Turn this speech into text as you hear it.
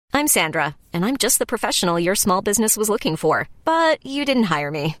I'm Sandra, and I'm just the professional your small business was looking for. But you didn't hire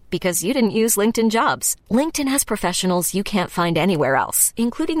me because you didn't use LinkedIn Jobs. LinkedIn has professionals you can't find anywhere else,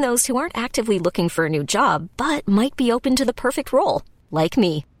 including those who aren't actively looking for a new job, but might be open to the perfect role, like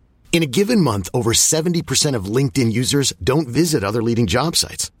me. In a given month, over 70% of LinkedIn users don't visit other leading job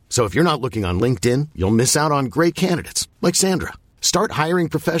sites. So if you're not looking on LinkedIn, you'll miss out on great candidates like Sandra. Start hiring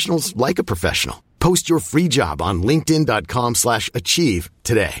professionals like a professional. Post your free job on linkedin.com/achieve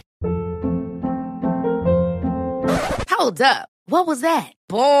today. Hold up. What was that?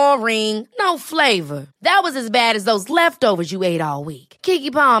 Boring. No flavor. That was as bad as those leftovers you ate all week.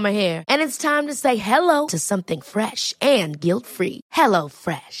 Keke Palmer here. And it's time to say hello to something fresh and guilt-free. Hello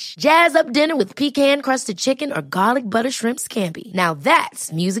Fresh. Jazz up dinner with pecan-crusted chicken or garlic butter shrimp scampi. Now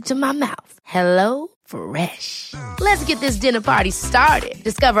that's music to my mouth. Hello Fresh. Let's get this dinner party started.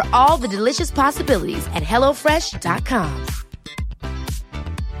 Discover all the delicious possibilities at HelloFresh.com.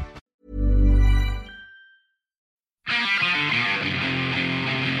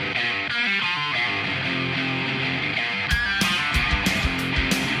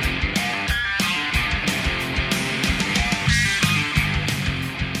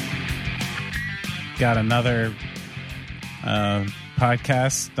 Got another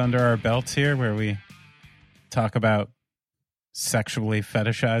podcast under our belts here where we talk about sexually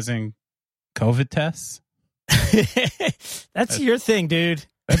fetishizing COVID tests. That's your thing, dude.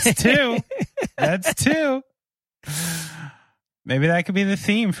 That's two. That's two. Maybe that could be the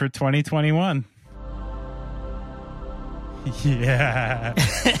theme for 2021. Yeah.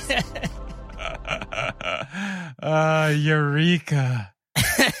 Eureka.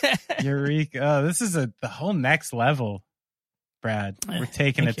 Eureka. Oh, this is the whole next level, Brad. We're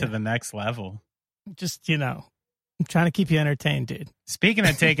taking it to the next level. Just, I'm trying to keep you entertained, dude. Speaking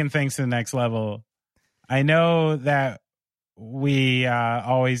of taking things to the next level, I know that we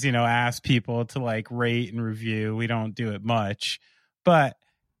always, ask people to rate and review. We don't do it much, but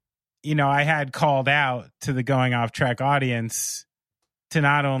I had called out to the Going Off Track audience to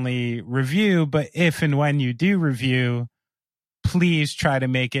not only review, but if and when you do review, please try to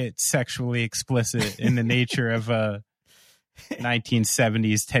make it sexually explicit in the nature of a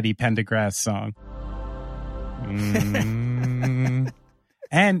 1970s Teddy Pendergrass song.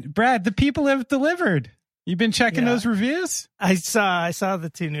 And Brad, the people have delivered. You've been checking those reviews? I saw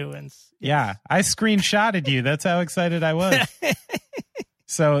the two new ones. Yeah, I screenshotted you. That's how excited I was.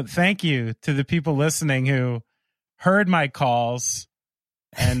 So thank you to the people listening who heard my calls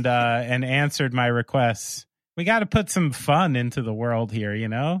and answered my requests. We got to put some fun into the world here,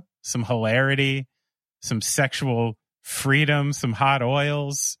 some hilarity, some sexual freedom, some hot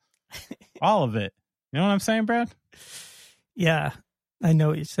oils, all of it. You know what I'm saying, Brad? Yeah, I know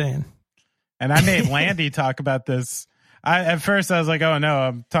what you're saying. And I made Landy talk about this. At first I was like, oh no,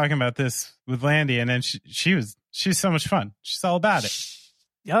 I'm talking about this with Landy. And then she's so much fun. She's all about it.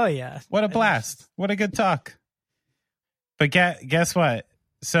 Oh yeah. What a blast. What a good talk. But guess what?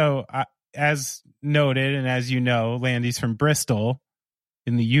 So as noted, and as you know, Landy's from Bristol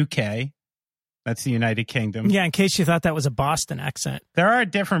in the UK. That's the United Kingdom. Yeah, in case you thought that was a Boston accent. There are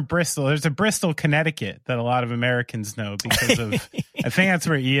different Bristol. There's a Bristol, Connecticut that a lot of Americans know because of, I think that's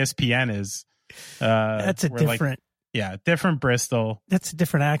where ESPN is. That's a different. Different Bristol. That's a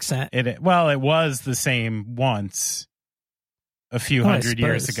different accent. It was the same once a few hundred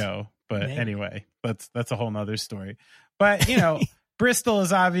years ago. But anyway, that's a whole nother story. But, Bristol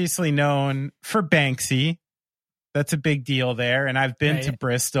is obviously known for Banksy. That's a big deal there. And I've been to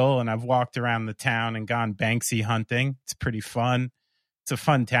Bristol and I've walked around the town and gone Banksy hunting. It's pretty fun. It's a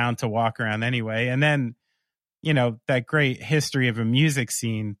fun town to walk around anyway. And then, that great history of a music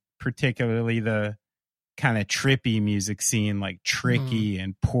scene, particularly the kind of trippy music scene like Tricky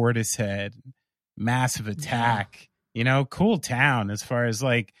and Portishead, Massive Attack, cool town as far as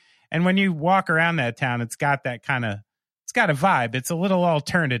and when you walk around that town, it's got that kind of, it's got a vibe. It's a little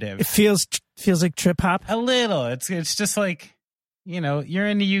alternative. It feels like trip hop. A little. It's just like, you're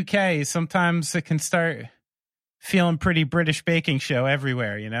in the UK. Sometimes it can start feeling pretty British baking show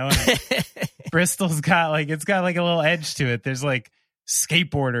everywhere, And Bristol's got it's got a little edge to it. There's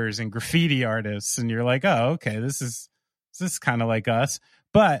skateboarders and graffiti artists, and you're like, oh, okay, this is kind of like us.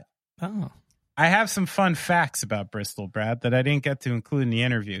 But I have some fun facts about Bristol, Brad, that I didn't get to include in the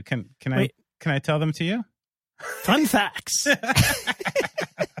interview. Can I tell them to you? Fun facts.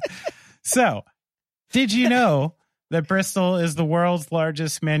 So, did you know that Bristol is the world's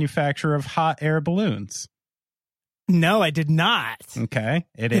largest manufacturer of hot air balloons? No, I did not. Okay,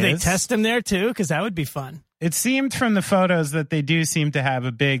 Do they test them there too? Because that would be fun. It seemed from the photos that they do seem to have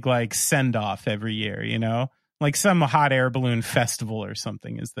a big send-off every year, Like some hot air balloon festival or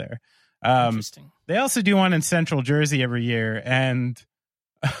something is there. Interesting. They also do one in Central Jersey every year, and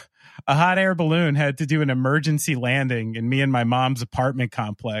a hot air balloon had to do an emergency landing in me and my mom's apartment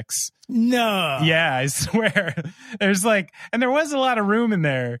complex. No. Yeah, I swear. There's like, and there was a lot of room in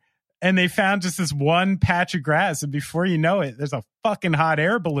there, and they found just this one patch of grass, and before you know it, there's a fucking hot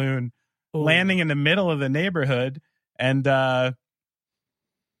air balloon landing in the middle of the neighborhood, and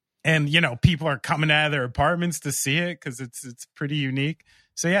you know, people are coming out of their apartments to see it because it's pretty unique.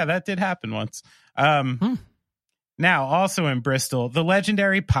 So yeah, that did happen once. Now, also in Bristol, the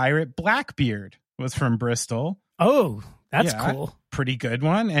legendary pirate Blackbeard was from Bristol. Oh, that's cool. Pretty good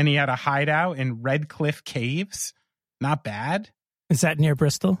one. And he had a hideout in Redcliffe Caves. Not bad. Is that near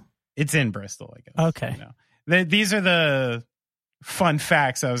Bristol? It's in Bristol, I guess. Okay. You know. These are the fun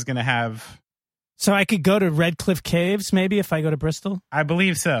facts I was going to have. So I could go to Redcliffe Caves maybe if I go to Bristol? I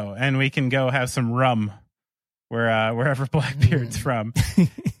believe so. And we can go have some rum wherever Blackbeard's from.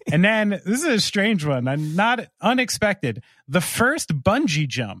 And then, this is a strange one, not unexpected. The first bungee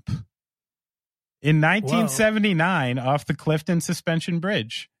jump in 1979 off the Clifton Suspension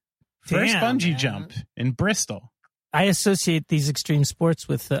Bridge. First bungee jump in Bristol. I associate these extreme sports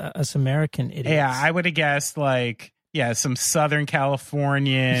with us American idiots. Yeah, I would have guessed like, some Southern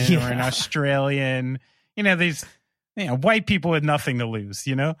Californian or an Australian. You know, these white people with nothing to lose,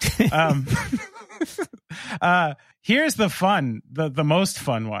 you know? Here's the most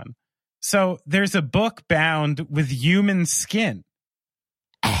fun one. So there's a book bound with human skin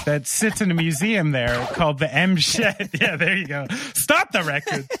that sits in a museum there called the M Shed. Yeah, there you go. Stop the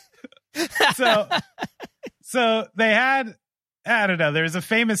record. So they had, I don't know, there's a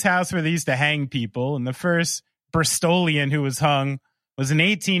famous house where they used to hang people, and the first Bristolian who was hung was an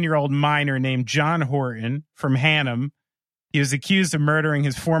 18-year-old miner named John Horton from Hannam. He was accused of murdering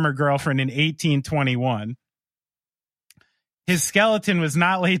his former girlfriend in 1821. His skeleton was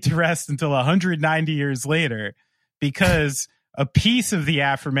not laid to rest until 190 years later because a piece of the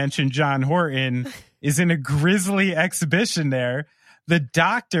aforementioned John Horton is in a grisly exhibition there. The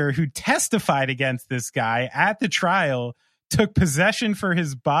doctor who testified against this guy at the trial took possession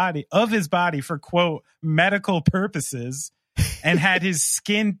of his body for, quote, medical purposes, and had his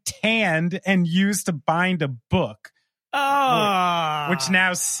skin tanned and used to bind a book. Which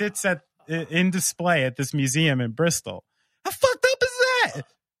now sits in display at this museum in Bristol. How fucked up is that?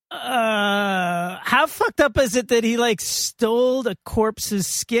 How fucked up is it that he stole the corpse's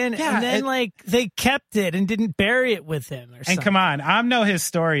skin and then they kept it and didn't bury it with him or something? And come on, I'm no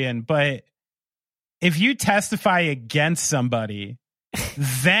historian, but if you testify against somebody,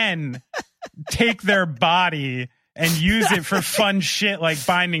 then take their body and use it for fun shit like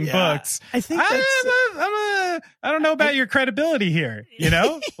binding books. I think I don't know about your credibility here, you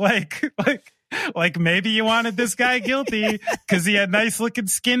know? like maybe you wanted this guy guilty because he had nice looking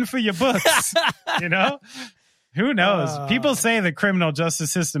skin for your books, you know? Who knows? People say the criminal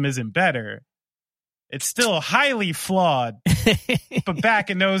justice system isn't better. It's still highly flawed. But back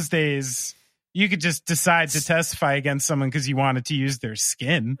in those days, you could just decide to testify against someone because you wanted to use their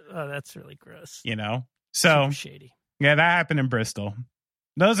skin. Oh, that's really gross. You know? So, super shady. Yeah, that happened in Bristol.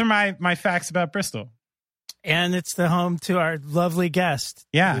 Those are my facts about Bristol. And it's the home to our lovely guest.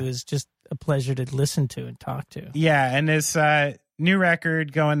 Yeah. Who is just a pleasure to listen to and talk to. Yeah, and this new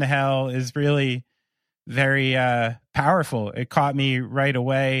record, Going to Hell, is really very powerful. It caught me right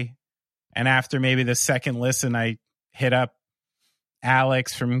away. And after maybe the second listen, I hit up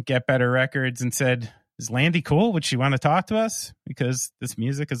Alex from Get Better Records and said, is Landy cool? Would she want to talk to us? Because this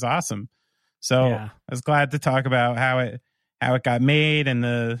music is awesome. So I was glad to talk about how it got made and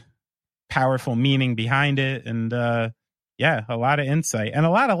the powerful meaning behind it. And a lot of insight and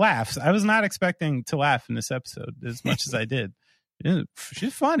a lot of laughs. I was not expecting to laugh in this episode as much as I did.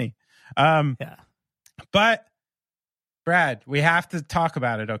 She's funny. But Brad, we have to talk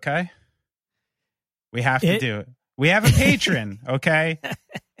about it, okay? We have to do it. We have a patron, okay?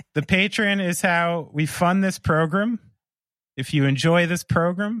 The patron is how we fund this program. If you enjoy this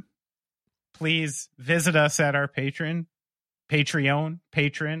program, please visit us at our Patreon.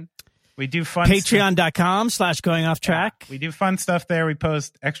 We do fun Patreon.com/goingofftrack. We do fun stuff there. We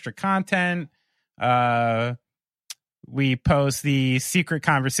post extra content. We post the secret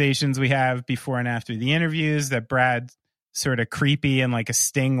conversations we have before and after the interviews that Brad sort of creepy and like a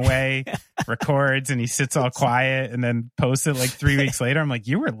sting way records, and he sits all quiet and then posts it 3 weeks later. I'm like,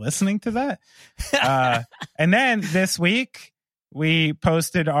 you were listening to that? And then this week we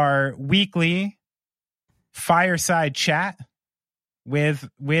posted our weekly fireside chat with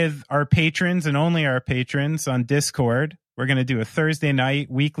our patrons and only our patrons on Discord. We're going to do a Thursday night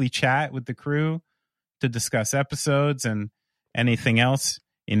weekly chat with the crew, to discuss episodes and anything else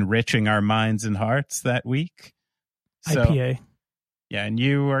enriching our minds and hearts that week. So, IPA. Yeah, and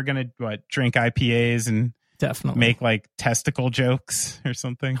you are going to drink IPAs and definitely make like testicle jokes or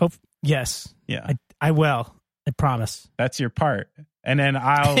something? Yes. Yeah. I will. I promise. That's your part. And then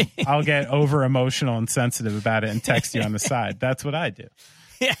I'll get over emotional and sensitive about it and text you on the side. That's what I do.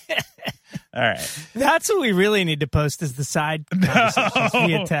 All right. That's what we really need to post is the side conversations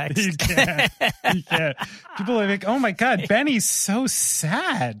via text. You can't. People are like, oh my God, Benny's so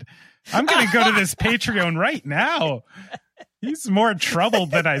sad. I'm going to go to this Patreon right now. He's more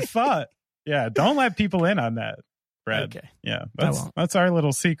troubled than I thought. Yeah, don't let people in on that, Brad. Okay. Yeah, that's our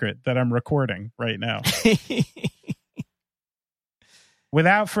little secret that I'm recording right now.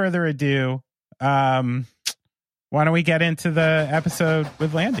 Without further ado, why don't we get into the episode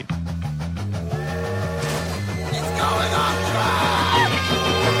with Landy?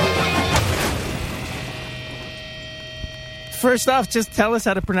 First off, just tell us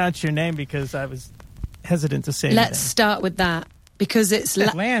how to pronounce your name because I was hesitant to say anything. Let's start with that because it's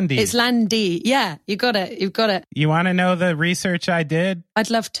Landy. It's Landy. Yeah, you got it. You've got it. You want to know the research I did?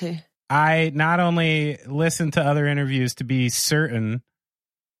 I'd love to. I not only listened to other interviews to be certain,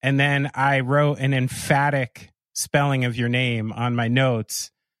 and then I wrote an emphatic spelling of your name on my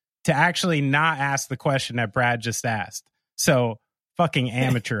notes to actually not ask the question that Brad just asked. So fucking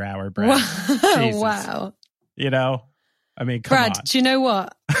amateur hour, Brad. Wow. You know? I mean, come Brad, on. do you know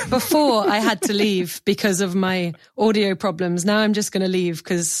what? Before I had to leave because of my audio problems. Now I'm just going to leave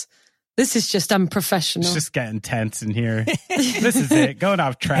because this is just unprofessional. It's just getting tense in here. This is it. Going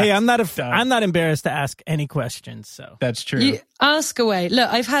off track. Hey, I'm not embarrassed to ask any questions. So that's true. You ask away. Look,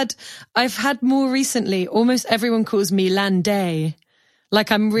 I've had more recently. Almost everyone calls me Landay.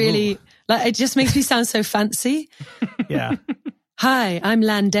 Like I'm really like it just makes me sound so fancy. Yeah. Hi, I'm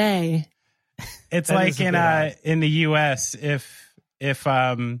Landay. It's that like in the US, if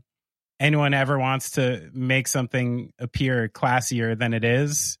anyone ever wants to make something appear classier than it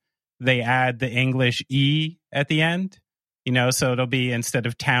is, they add the English E at the end. You know, so it'll be instead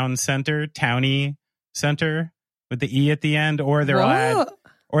of town center, towny center with the E at the end, or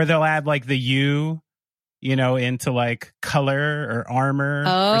they'll add like the U, you know, into like color or armor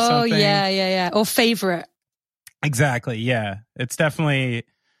or something. Oh, yeah. Or favorite. Exactly. Yeah. It's definitely,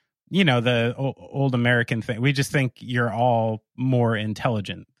 you know, the old American thing. We just think you're all more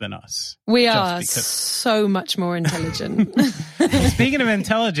intelligent than us. We are so much more intelligent. Speaking of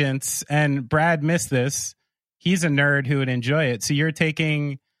intelligence, and Brad missed this, he's a nerd who would enjoy it. So you're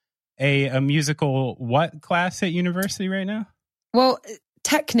taking a musical what class at university right now? Well,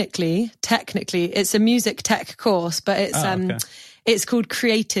 technically, it's a music tech course, but it's called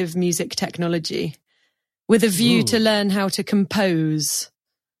Creative Music Technology with a view to learn how to compose.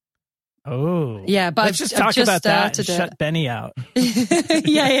 Oh, yeah, but let's just talk about that and shut Benny out.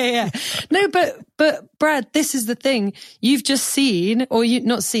 Yeah. No, but Brad, this is the thing. You've just seen, or you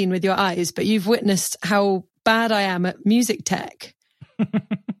not seen with your eyes, but you've witnessed how bad I am at music tech.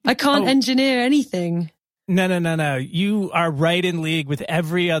 I can't engineer anything. No. You are right in league with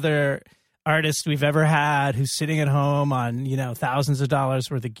every other artist we've ever had who's sitting at home on, you know, thousands of dollars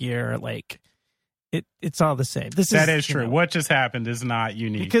worth of gear. Like, it's all the same. That is true. What just happened is not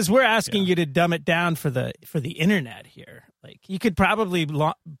unique. Because we're asking you to dumb it down for the internet here. Like, you could probably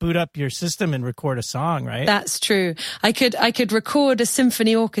boot up your system and record a song, right? That's true. I could record a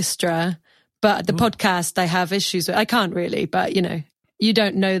symphony orchestra, but the podcast I have issues with. I can't really, but you know, you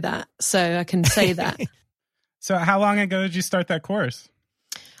don't know that, so I can say that. So how long ago did you start that course?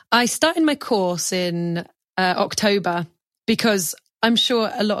 I started my course in October because I'm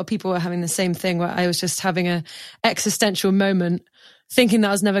sure a lot of people were having the same thing where I was just having a existential moment thinking that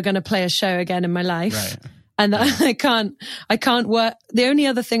I was never going to play a show again in my life. Right. And that I can't work. The only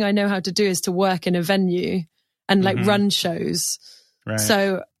other thing I know how to do is to work in a venue and like run shows. Right.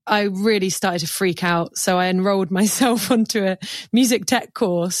 So I really started to freak out. So I enrolled myself onto a music tech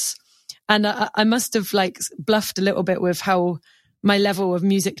course, and I must have like bluffed a little bit with how my level of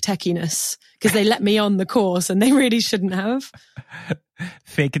music techiness, because they let me on the course and they really shouldn't have.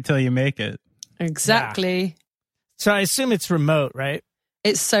 Fake it till you make it. Exactly. Yeah. So I assume it's remote, right?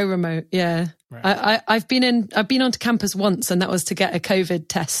 It's so remote. Yeah. Right. I've been onto campus once, and that was to get a COVID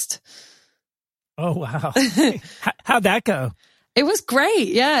test. Oh, wow. How'd that go? It was great.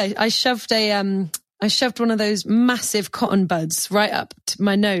 Yeah. I shoved one of those massive cotton buds right up to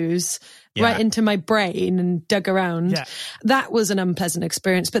my nose, right into my brain, and dug around. Yeah. That was an unpleasant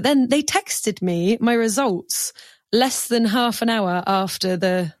experience. But then they texted me my results less than half an hour after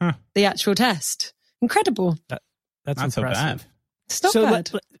the actual test. Incredible. That's not impressive. So bad. It's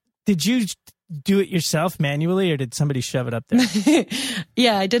not bad. Did you do it yourself manually, or did somebody shove it up there?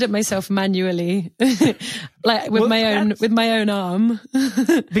 Yeah, I did it myself manually, like with my own arm.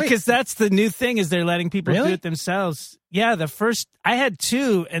 Because that's the new thing, is they're letting people do it themselves. Yeah, I had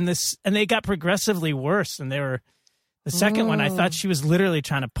 2, and they got progressively worse. And the second one, I thought she was literally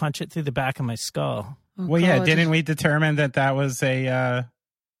trying to punch it through the back of my skull. Oh, well, God. Yeah, didn't we determine that was a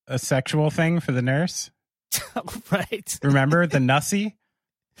sexual thing for the nurse? Right. Remember the nussy?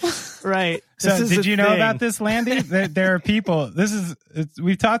 Right. So did you know about this, Landy? There are people,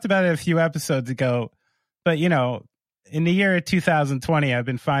 we've talked about it a few episodes ago, but in the year of 2020, I've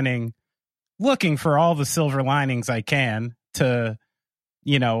been looking for all the silver linings I can to,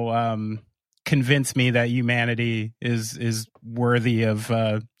 convince me that humanity is worthy of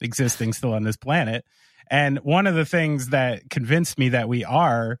existing still on this planet. And one of the things that convinced me that we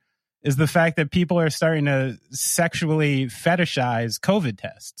are is the fact that people are starting to sexually fetishize COVID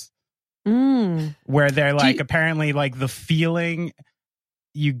tests. Where they're apparently the feeling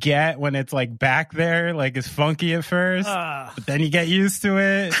you get when it's back there, is funky at first, but then you get used to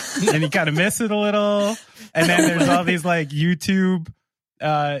it and you kind of miss it a little. And then there's all these YouTube,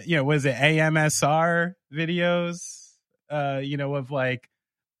 was it AMSR videos,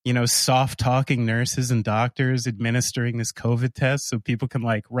 of soft talking nurses and doctors administering this COVID test so people can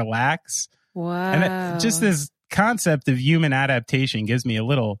relax. Wow. And just this concept of human adaptation gives me a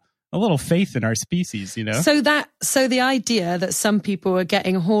little faith in our species, So the idea that some people are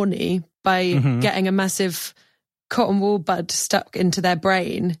getting horny by getting a massive cotton wool bud stuck into their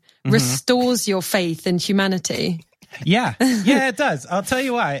brain restores your faith in humanity. Yeah, it does. I'll tell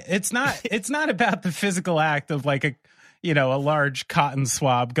you why. It's not about the physical act of a large cotton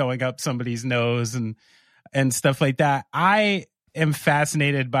swab going up somebody's nose and stuff like that. I am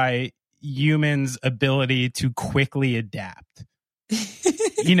fascinated by humans' ability to quickly adapt.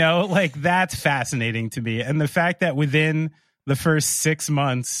 That's fascinating to me. And the fact that within the first 6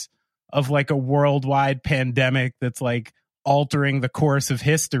 months of a worldwide pandemic that's altering the course of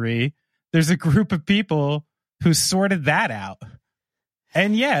history, there's a group of people who sorted that out.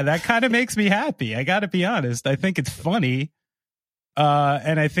 And yeah, that kind of makes me happy. I got to be honest. I think it's funny.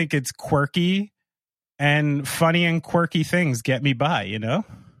 And I think it's quirky, and funny and quirky things get me by,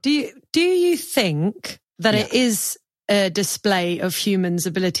 Do you think that it is a display of humans'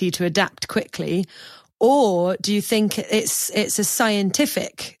 ability to adapt quickly, or do you think it's a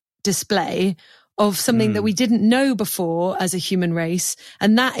scientific display of something that we didn't know before as a human race,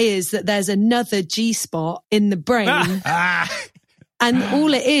 and that is that there's another G-spot in the brain, and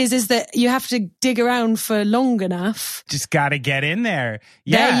all it is that you have to dig around for long enough. Just got to get in there.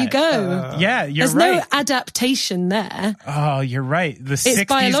 Yeah. There you go. Yeah, you're There's right. no adaptation there. Oh, you're right. The 60s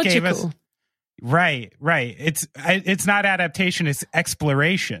biological. gave us... Right. It's not adaptation, it's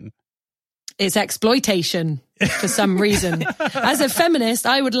exploration. It's exploitation for some reason. As a feminist,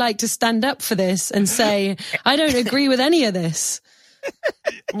 I would like to stand up for this and say, I don't agree with any of this.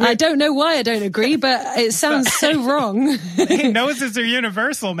 I don't know why I don't agree, but it sounds so wrong. Noses are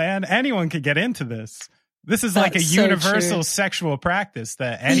universal, man. Anyone could get into this. This is a universal sexual practice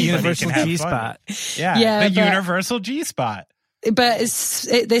that anybody can have G-spot. Fun. Yeah, the universal G-spot. But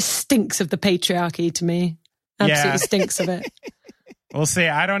this stinks of the patriarchy to me. Absolutely stinks of it. We'll see.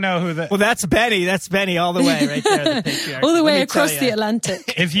 I don't know who the... Well, that's Benny. That's Benny all the way right there. The patriarchy. All the way across the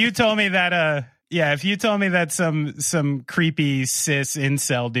Atlantic. If you told me that... if you told me that some creepy cis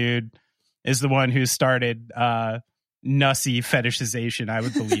incel dude is the one who started nussy fetishization, I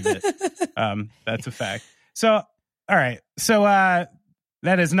would believe it. That's a fact. So, all right. So that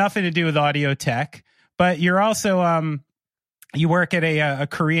has nothing to do with audio tech, but you're also you work at a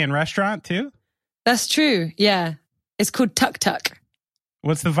Korean restaurant too? That's true. Yeah, it's called Tuk Tuk.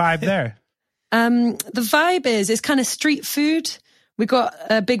 What's the vibe there? The vibe is it's kind of street food. We got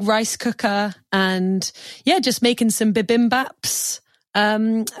a big rice cooker and just making some bibimbaps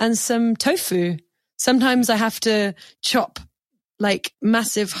and some tofu. Sometimes I have to chop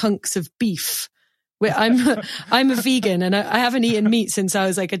massive hunks of beef. I'm a vegan and I haven't eaten meat since I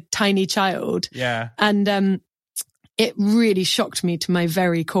was a tiny child. Yeah. And it really shocked me to my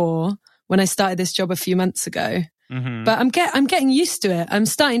very core when I started this job a few months ago. Mm-hmm. But I'm getting used to it. I'm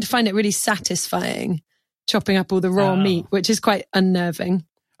starting to find it really satisfying, chopping up all the raw meat, which is quite unnerving.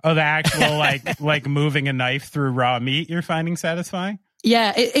 Oh, the actual like moving a knife through raw meat you're finding satisfying?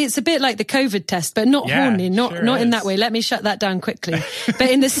 Yeah, it's a bit like the COVID test, but not horny, not in that way. Let me shut that down quickly. But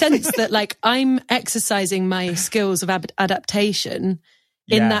in the sense that I'm exercising my skills of adaptation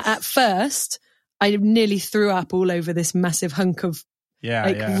in that at first I nearly threw up all over this massive hunk of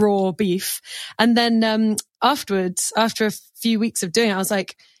raw beef. And then afterwards, after a few weeks of doing it, I was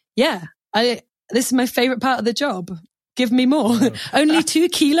like, I this is my favorite part of the job. Give me more. Only 2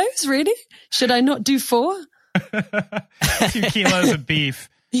 kilos, really? Should I not do 4? 2 kilos of beef.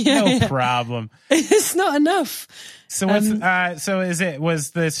 No problem. It's not enough. So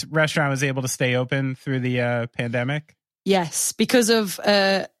was this restaurant was able to stay open through the pandemic? Yes, because of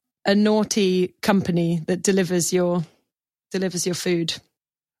a naughty company that delivers your food.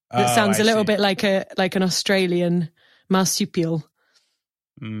 That sounds a little bit like an Australian marsupial.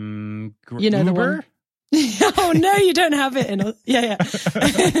 You know the one. Oh no, you don't have it in. Yeah.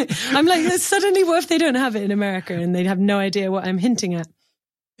 I'm like, suddenly, what if they don't have it in America and they have no idea what I'm hinting at?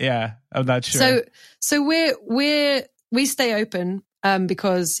 Yeah, I'm not sure. So we stay open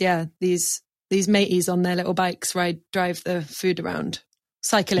because these mateys on their little bikes drive the food around,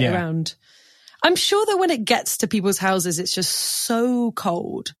 cycle it around. I'm sure that when it gets to people's houses, it's just so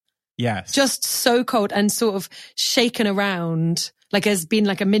cold. Yes, just so cold and sort of shaken around, like there's been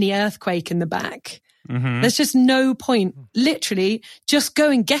like a mini earthquake in the back. Mm-hmm. There's just no point. Literally, just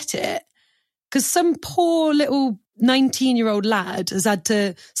go and get it. Because some poor little 19-year-old lad has had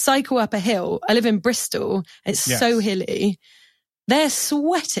to cycle up a hill. I live in Bristol. It's so hilly. They're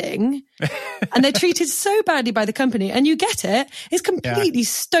sweating and they're treated so badly by the company. And you get it. It's completely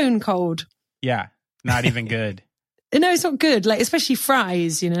stone cold. Yeah, not even good. No, it's not good. Like, especially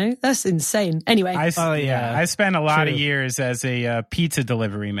fries, that's insane. Anyway. I spent a lot of years as a pizza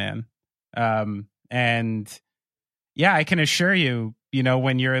delivery man. And yeah, I can assure you,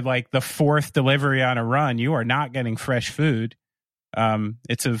 when you're like the 4th delivery on a run, you are not getting fresh food.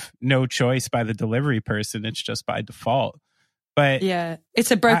 It's of no choice by the delivery person. It's just by default. But yeah,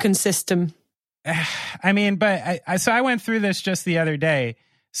 it's a broken system. I mean, but so I went through this just the other day.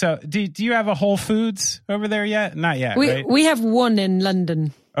 So do you have a Whole Foods over there yet? Not yet, right? We have one in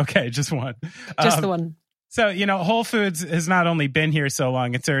London. Okay, just one. Just the one. So, Whole Foods has not only been here so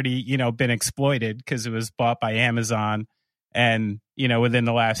long, it's already, been exploited because it was bought by Amazon and, within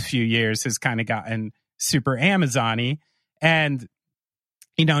the last few years has kind of gotten super Amazon-y. And,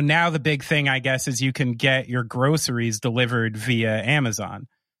 now the big thing, I guess, is you can get your groceries delivered via Amazon.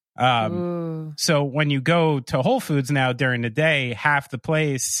 So when you go to Whole Foods now during the day, half the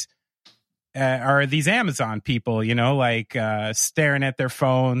place are these Amazon people, staring at their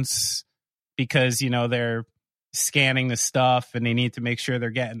phones because, they're scanning the stuff and they need to make sure they're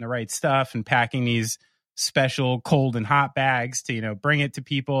getting the right stuff and packing these special cold and hot bags to, bring it to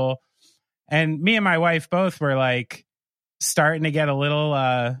people. And me and my wife both were like starting to get a little,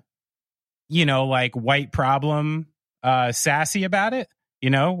 like white problem sassy about it.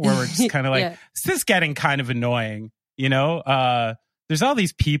 Where we're just kind of like, this is getting kind of annoying, there's all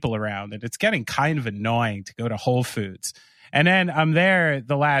these people around and it's getting kind of annoying to go to Whole Foods. And then I'm there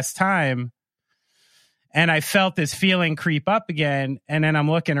the last time and I felt this feeling creep up again. And then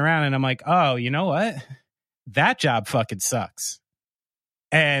I'm looking around and I'm like, oh, you know what? That job fucking sucks.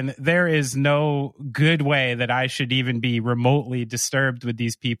 And there is no good way that I should even be remotely disturbed with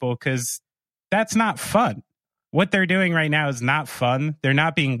these people because that's not fun. What they're doing right now is not fun. They're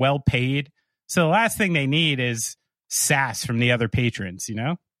not being well paid. So the last thing they need is sass from the other patrons,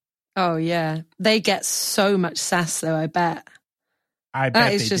 Oh, yeah. They get so much sass, though, I bet. I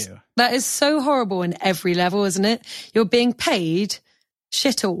bet they do. That is so horrible in every level, isn't it? You're being paid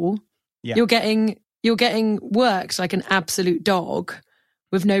shit all. Yeah. You're getting worked like an absolute dog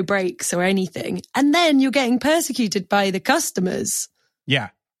with no breaks or anything. And then you're getting persecuted by the customers. Yeah.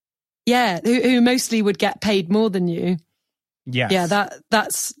 Yeah, who mostly would get paid more than you. Yes. Yeah,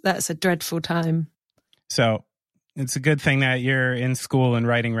 that's a dreadful time. So it's a good thing that you're in school and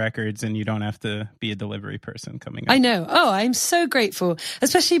writing records and you don't have to be a delivery person coming up. I know. Oh, I'm so grateful,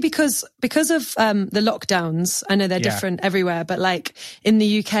 especially because of the lockdowns. I know they're different everywhere, but like in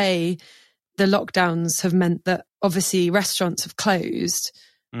the UK, the lockdowns have meant that obviously restaurants have closed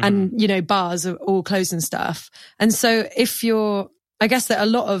and, bars are all closed and stuff. And so I guess that a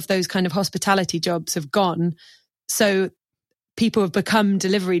lot of those kind of hospitality jobs have gone. So people have become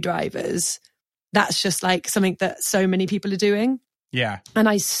delivery drivers. That's just like something that so many people are doing. Yeah. And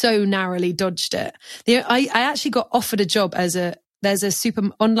I so narrowly dodged it. I actually got offered a job there's a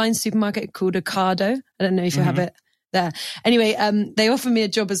online supermarket called Ocado. I don't know if you have it there. Anyway, they offered me a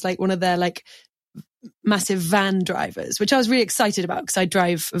job as like one of their like massive van drivers, which I was really excited about because I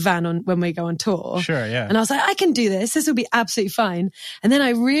drive a van when we go on tour. Sure, yeah. And I was like, I can do this. This will be absolutely fine. And then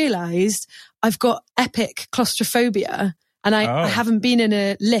I realized I've got epic claustrophobia and I haven't been in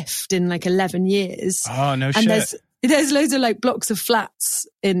a lift in like 11 years. Oh, no and shit. There's loads of like blocks of flats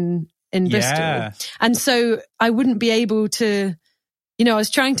in Bristol. And so I wouldn't be able to, I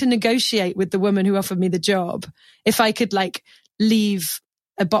was trying to negotiate with the woman who offered me the job if I could like leave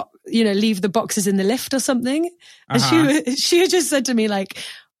leave the boxes in the lift or something. And she had just said to me like,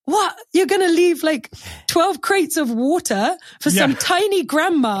 what? You're going to leave like 12 crates of water for some tiny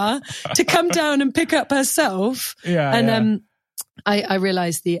grandma to come down and pick up herself. I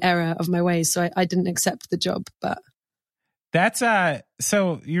realized the error of my ways, so I didn't accept the job. But that's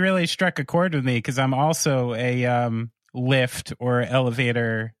so you really struck a chord with me, because I'm also a lift or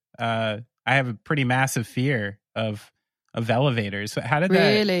elevator. I have a pretty massive fear of elevators. How did that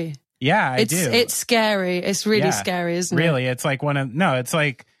really? Yeah, I do. It's scary. It's really scary, isn't it? Really, it's like it's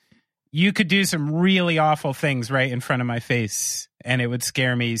like you could do some really awful things right in front of my face, and it would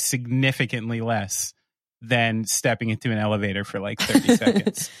scare me significantly less than stepping into an elevator for like 30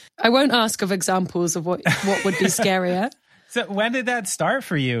 seconds. I won't ask of examples of what would be scarier. So when did that start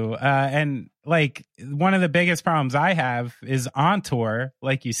for you? And like one of the biggest problems I have is on tour,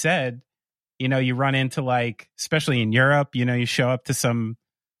 like you said, you run into like, especially in Europe, you show up to some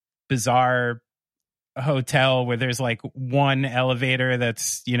bizarre hotel where there's like one elevator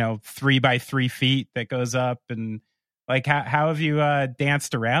that's 3 by 3 feet that goes up, and like how have you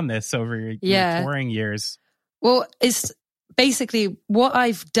danced around this over your touring years? Well, it's basically what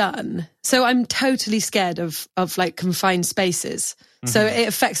I've done. So I'm totally scared of like confined spaces. So it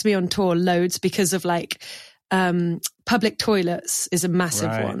affects me on tour loads because of like public toilets is a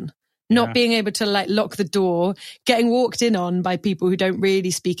massive one. Not being able to like lock the door, getting walked in on by people who don't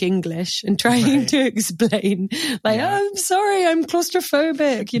really speak English and trying to explain like, oh, I'm sorry, I'm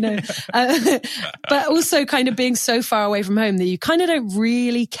claustrophobic, but also kind of being so far away from home that you kind of don't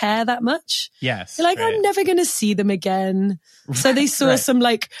really care that much. Yes. You're like, I'm never going to see them again. So they saw some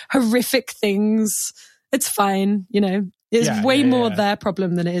like horrific things. It's fine, It's way more their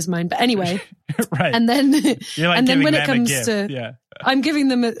problem than it is mine. But anyway, And then, you're like, and then when it comes to, I'm giving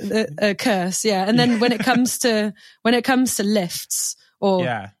them a curse, And then when it comes to lifts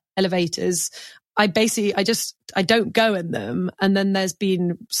or elevators, I don't go in them. And then there's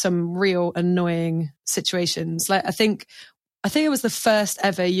been some real annoying situations. Like I think it was the first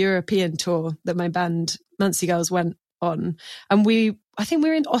ever European tour that my band Muncie Girls went on, and I think we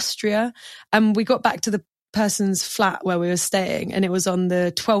were in Austria, and we got back to the person's flat where we were staying, and it was on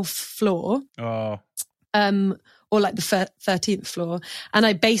the 12th floor. Or like the 13th floor. And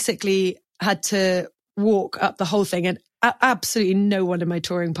I basically had to walk up the whole thing, and absolutely no one in my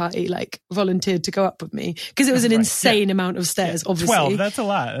touring party like volunteered to go up with me because it was an insane amount of stairs, obviously. 12, that's a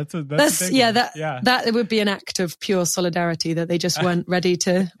lot. That's a big one. That it would be an act of pure solidarity that they just weren't ready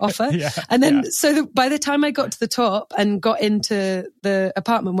to offer. And then by the time I got to the top and got into the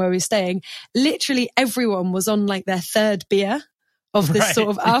apartment where we were staying, literally everyone was on like their third beer of this sort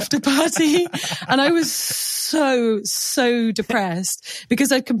of after party. And I was so depressed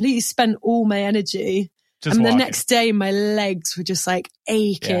because I'd completely spent all my energy. Just and walking. The next day, my legs were just like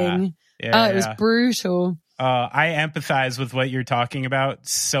aching. It was brutal. I empathize with what you're talking about.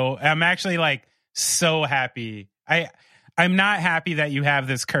 So I'm actually like so happy. I'm not happy that you have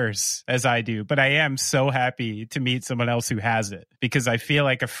this curse as I do, but I am so happy to meet someone else who has it because I feel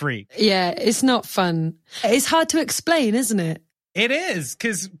like a freak. Yeah, it's not fun. It's hard to explain, isn't it? It is,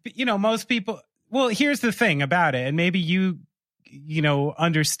 because, most people... Well, here's the thing about it, and maybe you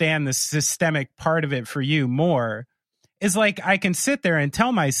understand the systemic part of it for you more, is like I can sit there and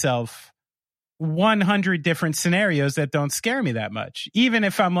tell myself 100 different scenarios that don't scare me that much. Even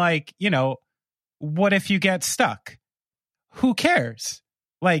if I'm like, what if you get stuck? Who cares?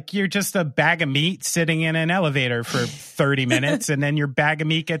 Like, you're just a bag of meat sitting in an elevator for 30 minutes, and then your bag of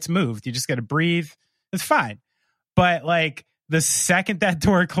meat gets moved. You just got to breathe. It's fine. But like, the second that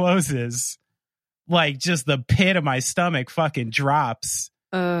door closes, like just the pit of my stomach fucking drops.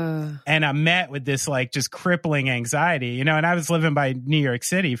 And I'm met with this like just crippling anxiety, and I was living by New York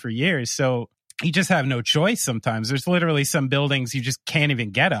City for years. So you just have no choice sometimes. There's literally some buildings you just can't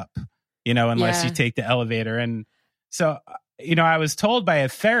even get up, unless you take the elevator. And so, I was told by a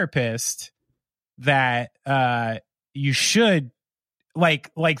therapist that you should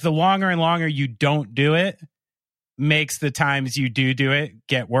like the longer and longer you don't do it, makes the times you do it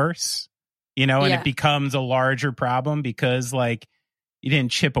get worse, and it becomes a larger problem because like you didn't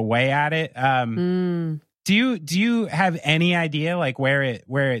chip away at it. Do you have any idea like where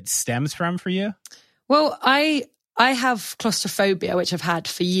it stems from for you? Well, I have claustrophobia, which I've had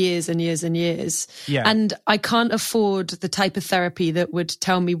for years and years and years. Yeah. And I can't afford the type of therapy that would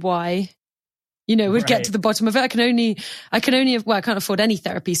tell me why. Would get to the bottom of it. I can't afford any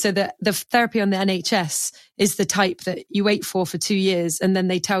therapy. So the therapy on the NHS is the type that you wait for 2 years and then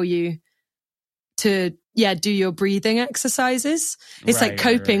they tell you to do your breathing exercises. It's like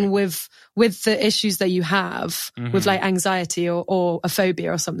coping with the issues that you have with like anxiety or a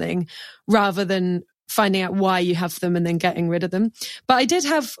phobia or something, rather than finding out why you have them and then getting rid of them. But I did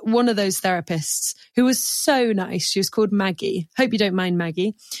have one of those therapists who was so nice. She was called Maggie. Hope you don't mind,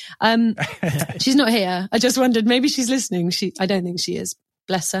 Maggie. She's not here. I just wondered, maybe she's listening. I don't think she is.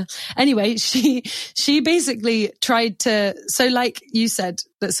 Bless her. Anyway, she basically tried to, so like you said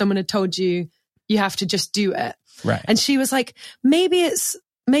that someone had told you have to just do it. Right. And she was like, maybe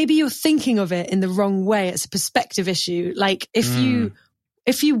you're thinking of it in the wrong way. It's a perspective issue. Like if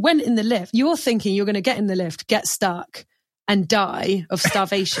you went in the lift, you're thinking you're going to get in the lift, get stuck and die of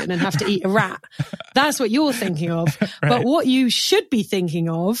starvation and have to eat a rat. That's what you're thinking of. Right. But what you should be thinking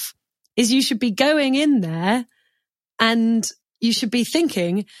of is you should be going in there and you should be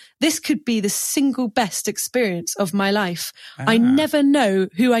thinking, this could be the single best experience of my life. I never know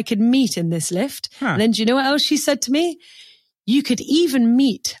who I could meet in this lift. And then do you know what else she said to me? You could even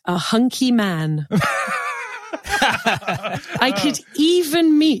meet a hunky man. I could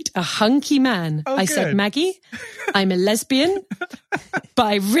even meet a hunky man. I said, Maggie, I'm a lesbian, but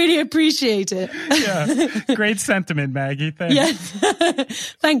I really appreciate it. Yeah, great sentiment, Maggie. Thanks. Yeah.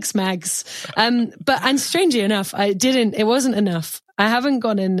 Thanks, Mags. And strangely enough, it wasn't enough. I haven't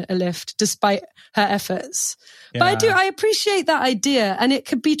gone in a lift despite her efforts. Yeah. But I appreciate that idea, and it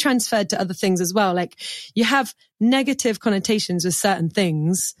could be transferred to other things as well. Like you have negative connotations with certain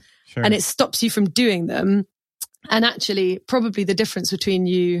things, and it stops you from doing them. And actually, probably the difference between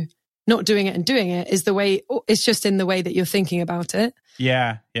you not doing it and doing it is it's just in the way that you're thinking about it.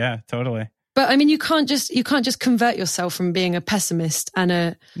 Yeah, totally. But I mean, you can't just convert yourself from being a pessimist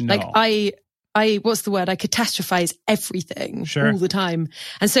and I what's the word? I catastrophize everything all the time.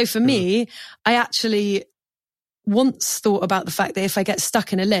 And so for me, I actually once thought about the fact that if I get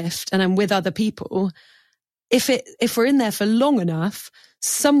stuck in a lift and I'm with other people, if we're in there for long enough,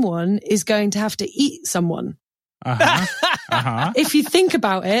 someone is going to have to eat someone. If you think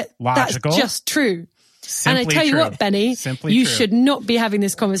about it, logical. That's just true. Simply and I tell you what, Benny, you should not be having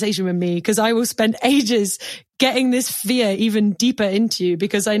this conversation with me, because I will spend ages getting this fear even deeper into you,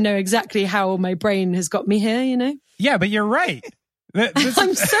 because I know exactly how my brain has got me here, you know? Yeah, but you're right.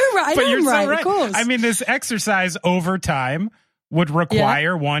 I'm so right. I am right, of course. I mean, this exercise over time would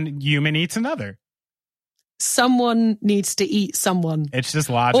require one human eats another. Someone needs to eat someone. It's just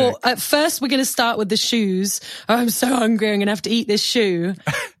logic. Or at first we're going to start with the shoes. Oh, I'm so hungry. I'm going to have to eat this shoe.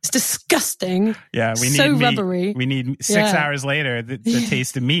 It's disgusting. Yeah. We need so meat. Rubbery. We need 6 hours later, the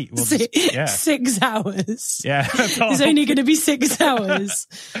taste of meat. Will 6 hours. Yeah. That's all. It's only going to be 6 hours.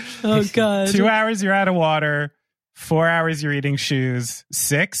 Oh God. 2 hours you're out of water. 4 hours you're eating shoes.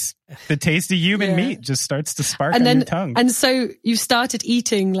 6, the taste of human meat just starts to spark on your tongue. And so you started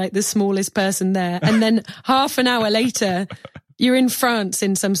eating like the smallest person there. And then half an hour later, you're in France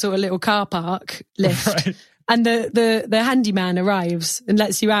in some sort of little car park lift. Right. And the handyman arrives and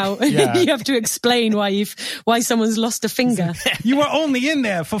lets you out. Yeah. You have to explain why someone's lost a finger. You were only in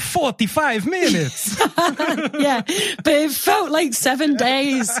there for 45 minutes. Yeah, but it felt like 7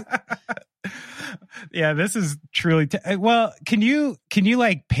 days. Yeah, this is truly well, can you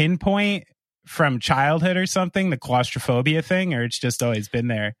like pinpoint from childhood or something the claustrophobia thing, or it's just always been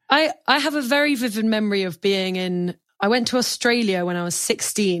there? I have a very vivid memory of I went to Australia when I was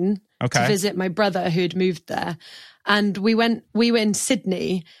 16 to visit my brother who'd moved there, and we were in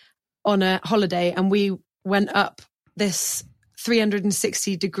Sydney on a holiday, and we went up this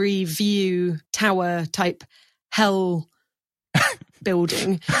 360-degree view tower type hell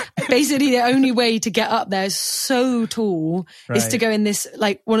building. Basically, the only way to get up there is so tall is to go in this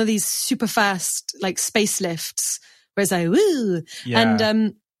like one of these super fast like space lifts where it's like woo,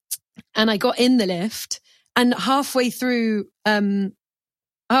 and I got in the lift, and halfway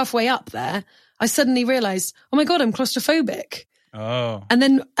up there, I suddenly realized, oh my God, I'm claustrophobic. Oh, and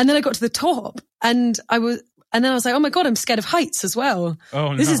then I got to the top, and then I was like, oh my God, I'm scared of heights as well.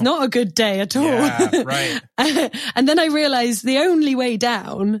 Oh, this is not a good day at all. Yeah, right. And then I realized the only way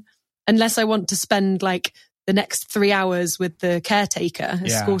down, unless I want to spend like the next 3 hours with the caretaker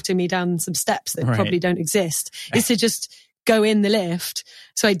escorting me down some steps that probably don't exist, is to just go in the lift.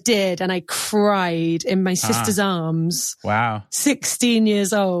 So I did, and I cried in my sister's arms. Wow. 16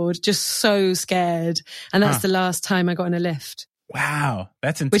 years old, just so scared. And that's the last time I got in a lift. Wow,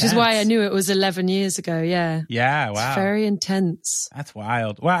 that's intense. Which is why I knew it was 11 years ago, yeah. Yeah, wow. It's very intense. That's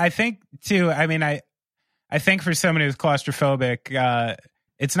wild. Well, I think, too, I mean, I think for someone who's claustrophobic,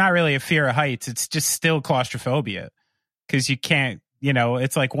 it's not really a fear of heights. It's just still claustrophobia. Because you can't,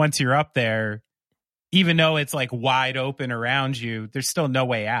 it's like once you're up there, even though it's like wide open around you, there's still no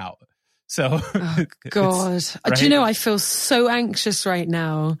way out. So, God, right? Do you know, I feel so anxious right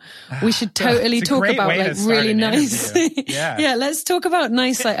now. We should totally talk about like really nice. Yeah, let's talk about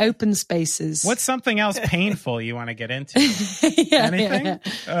nice like open spaces. What's something else painful you want to get into? Anything?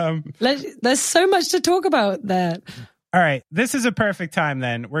 There's so much to talk about there. All right, this is a perfect time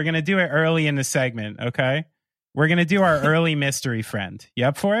then. We're going to do it early in the segment, okay? We're going to do our early mystery friend. You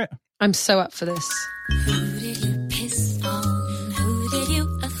up for it? I'm so up for this. Who did you piss on? Who did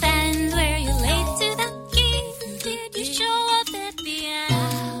you offend? Were you late to the game? Did you show up at the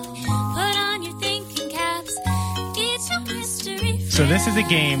end? Put on your thinking caps. It's your mystery friend. So this is a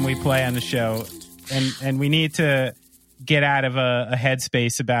game we play on the show, and we need to get out of a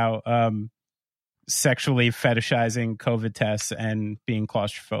headspace about sexually fetishizing COVID tests and being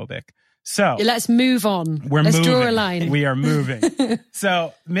claustrophobic. So let's move on. Let's draw a line. We are moving.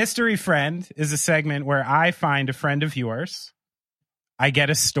 So Mystery Friend is a segment where I find a friend of yours. I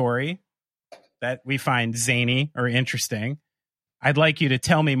get a story that we find zany or interesting. I'd like you to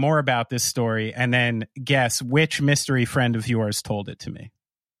tell me more about this story and then guess which mystery friend of yours told it to me.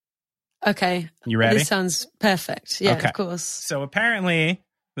 Okay. You ready? This sounds perfect. Yeah, okay. Of course. So apparently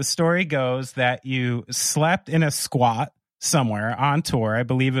the story goes that you slept in a squat somewhere on tour. I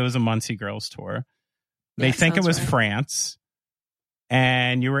believe it was a Muncie Girls tour. They think it was right. France.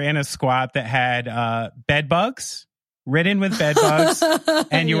 And you were in a squat that had bed bugs, ridden with bed bugs,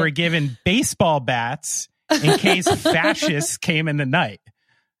 and you were given baseball bats in case fascists came in the night.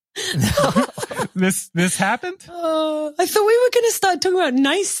 This happened? I thought we were going to start talking about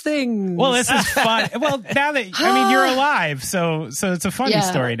nice things. Well, this is fun. Well, now that you're alive, so it's a funny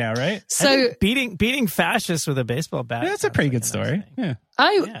story now, right? So beating fascists with a baseball bat. That's a pretty good story. Yeah.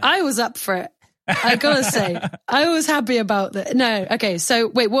 I was up for it. I gotta say, I was happy about that. No, okay. So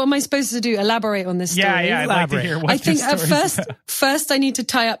wait, what am I supposed to do? Elaborate on this story? Yeah. I'd like to hear what I think at first I need to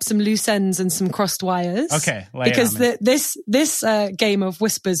tie up some loose ends and some crossed wires. Okay, because this game of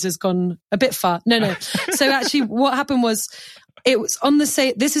whispers has gone a bit far. No. So actually, what happened was it was on the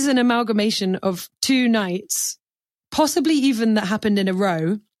same. This is an amalgamation of two nights, possibly even that happened in a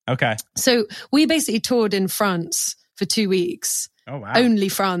row. Okay. So we basically toured in France for 2 weeks. Oh, wow. Only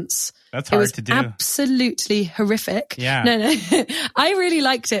France. That's hard to do. Absolutely horrific. Yeah. No. I really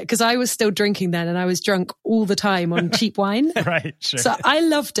liked it because I was still drinking then and I was drunk all the time on cheap wine. Right, sure. So I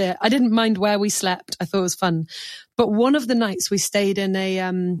loved it. I didn't mind where we slept. I thought it was fun. But one of the nights we stayed in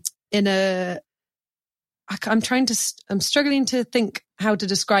I'm struggling to think how to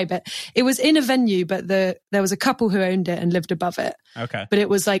describe it. It was in a venue, but there was a couple who owned it and lived above it. Okay. But it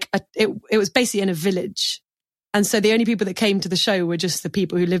was like it was basically in a village. And so the only people that came to the show were just the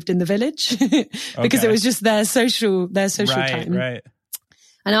people who lived in the village because it was just their social time. Right.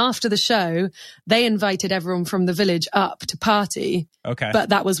 And after the show, they invited everyone from the village up to party. Okay. But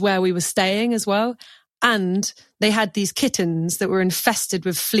that was where we were staying as well. And they had these kittens that were infested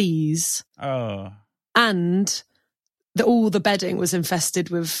with fleas. Oh. And all the bedding was infested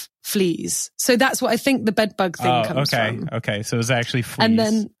with fleas. So that's what I think the bed bug thing comes from. Okay. So it was actually fleas. And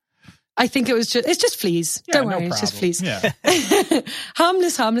then I think it's just fleas. Yeah, Don't worry, it's just fleas. Yeah.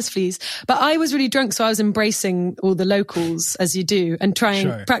 harmless fleas. But I was really drunk, so I was embracing all the locals as you do and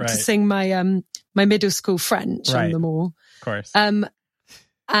practicing my middle school French on them all. Of course. And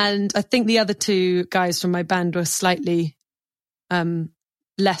I think the other two guys from my band were slightly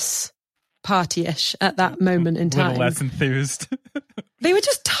less partyish at that moment in time. A little less enthused. They were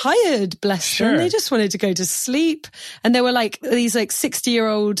just tired, bless them. They just wanted to go to sleep. And they were like these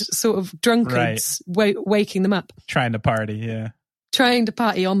 60-year-old sort of drunkards waking them up. Trying to party, yeah. Trying to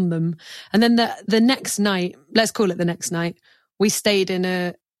party on them. And then the next night, let's call it the next night, we stayed in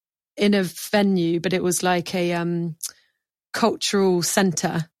a venue, but it was like a cultural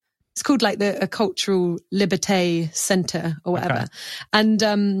centre. It's called like a cultural liberté centre or whatever.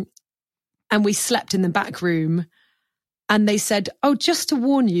 Okay. And we slept in the back room. And they said, oh, just to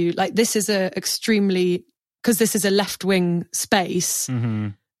warn you, like this is because this is a left-wing space,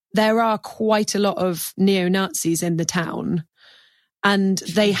 there are quite a lot of neo-Nazis in the town. And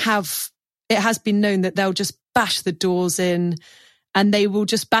it has been known that they'll just bash the doors in and they will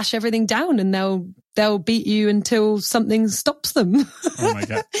just bash everything down and they'll beat you until something stops them. Oh my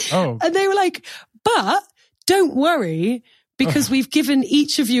God. Oh. And they were like, but don't worry, because we've given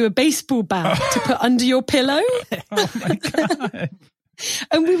each of you a baseball bat to put under your pillow. Oh my God.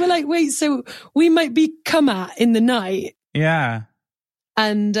 And we were like, wait, so we might be come at in the night. Yeah.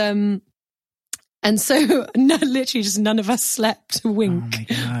 And so literally just none of us slept a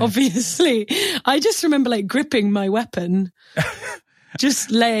wink, obviously. I just remember like gripping my weapon,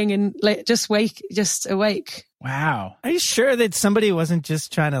 just laying in, just awake. Wow. Are you sure that somebody wasn't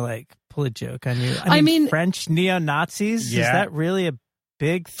just trying to like pull a joke on you. I mean French neo-Nazis? Yeah. Is that really a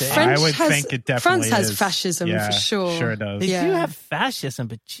big thing? I would think it definitely France has is. fascism for sure. Sure does. They do have fascism,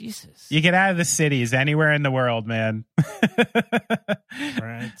 but Jesus. You get out of the cities anywhere in the world, man.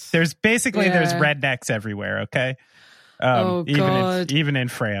 Right. There's rednecks everywhere, okay? Even in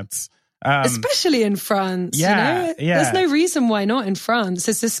France. Especially in France. There's no reason why not in France.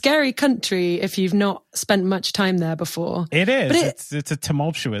 It's a scary country if you've not spent much time there before. It is. But it's a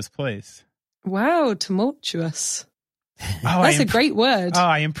tumultuous place. Wow, tumultuous. Oh, that's a great word. Oh,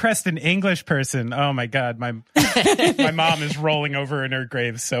 I impressed an English person. Oh my God, my mom is rolling over in her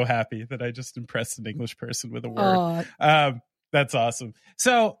grave, so happy that I just impressed an English person with a word. That's awesome.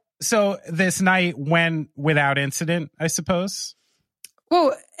 So this night went without incident, I suppose.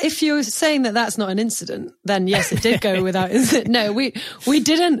 Well, if you're saying that that's not an incident, then yes, it did go without incident. No, we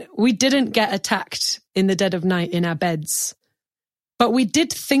didn't get attacked in the dead of night in our beds, but we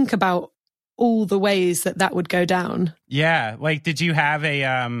did think about all the ways that would go down. Yeah. Like, did you have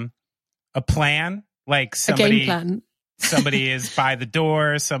a plan? Like a game plan? Somebody is by the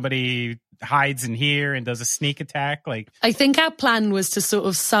door, somebody hides in here and does a sneak attack. Like, I think our plan was to sort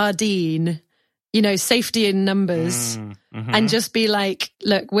of sardine, safety in numbers and just be like,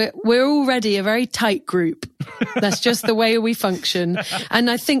 look, we're already a very tight group. That's just the way we function. And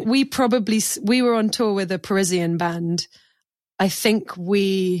I think we were on tour with a Parisian band. I think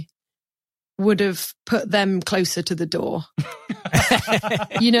we would have put them closer to the door.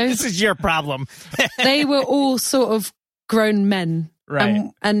 This is your problem. They were all sort of grown men.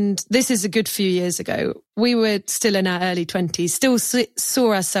 Right. And this is a good few years ago. We were still in our early 20s, still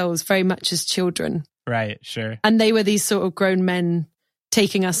saw ourselves very much as children. Right, sure. And they were these sort of grown men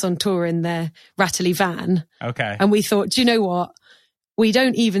taking us on tour in their rattly van. Okay. And we thought, do you know what? We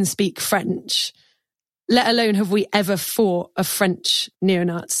don't even speak French. Let alone have we ever fought a French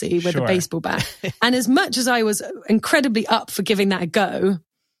neo-Nazi with a baseball bat. And as much as I was incredibly up for giving that a go,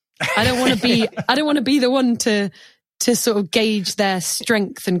 I don't want to be the one to sort of gauge their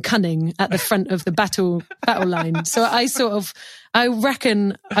strength and cunning at the front of the battle line. So I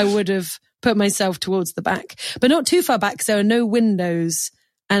reckon I would have put myself towards the back, but not too far back. So there are no windows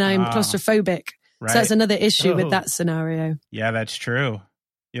and I'm claustrophobic. Right. So that's another issue with that scenario. Yeah, that's true.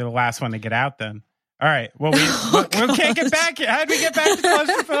 You're the last one to get out then. All right. Well, we can't get back here. How'd we get back to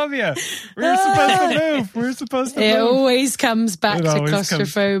claustrophobia? We were supposed to move. It always comes back to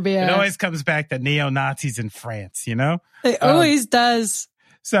claustrophobia. It always comes back to neo-Nazis in France, It always does.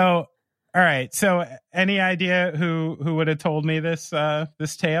 So, all right. So any idea who would have told me this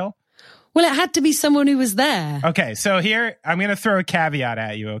tale? Well, it had to be someone who was there. Okay. So here, I'm going to throw a caveat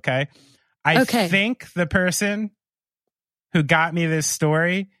at you, okay? I think the person who got me this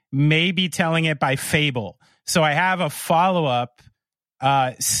story may be telling it by fable. So I have a follow-up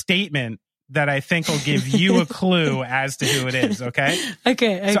statement that I think will give you a clue as to who it is, okay?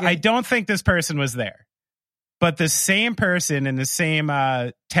 Okay. So I don't think this person was there. But the same person in the same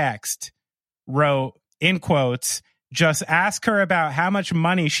text wrote, in quotes, just ask her about how much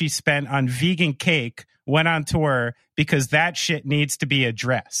money she spent on vegan cake when on tour because that shit needs to be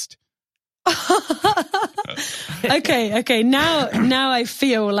addressed. Okay. Now I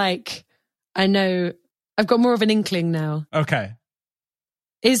feel like I know. I've got more of an inkling now. Okay.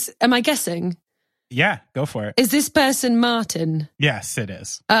 Am I guessing? Yeah, go for it. Is this person Martin? Yes, it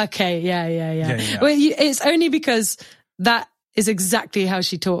is. Okay, yeah. Well, it's only because that is exactly how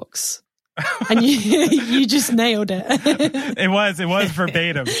she talks. And you just nailed it. It was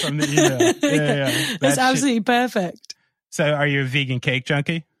verbatim from the email. Yeah. That's absolutely perfect. So are you a vegan cake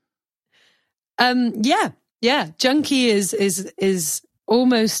junkie? Yeah. Junkie is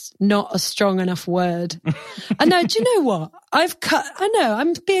almost not a strong enough word. And now, do you know what?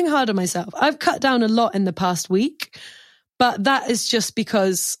 I'm being hard on myself. I've cut down a lot in the past week, but that is just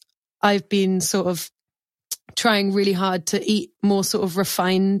because I've been sort of trying really hard to eat more sort of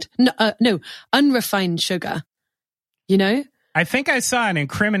unrefined sugar, I think I saw an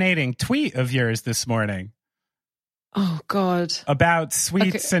incriminating tweet of yours this morning. Oh, God. About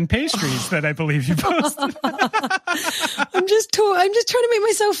sweets and pastries that I believe you posted. I'm just trying to make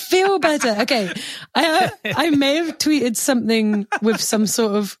myself feel better. Okay. I may have tweeted something with some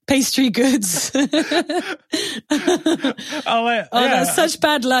sort of pastry goods. That's such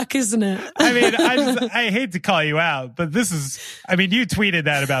bad luck, isn't it? I mean, I hate to call you out, but you tweeted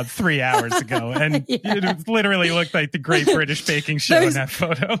that about 3 hours ago, and it literally looked like the Great British Baking Show in that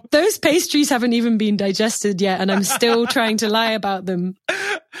photo. Those pastries haven't even been digested yet, and I'm still trying to lie about them.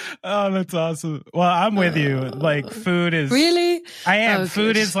 Oh, that's awesome. Well, I'm with you. Like, food is really. I am.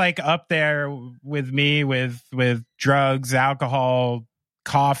 Food is like up there with me with drugs, alcohol,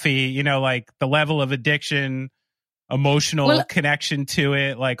 coffee, you know, like the level of addiction, emotional connection to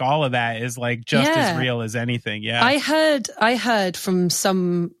it, like all of that is like just as real as anything. Yeah. I heard from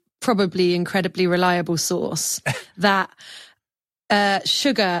some probably incredibly reliable source that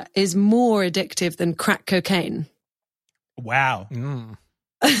sugar is more addictive than crack cocaine. Wow.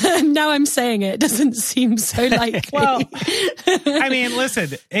 Now I'm saying it doesn't seem so likely. Well, I mean,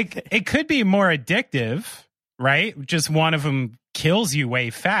 listen, it could be more addictive, right? Just one of them kills you way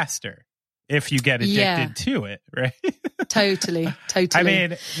faster if you get addicted to it, right? Totally. I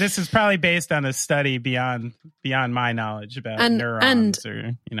mean, this is probably based on a study beyond my knowledge about neurons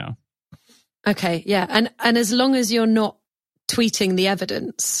or, you know. Okay, yeah. And as long as you're not tweeting the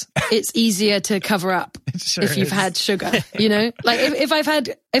evidence, it's easier to cover up if you've had sugar, you know? Like if I've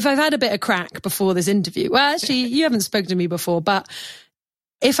had a bit of crack before this interview, well, actually, you haven't spoken to me before, but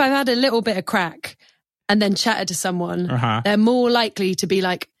if I've had a little bit of crack and then chatted to someone, they're more likely to be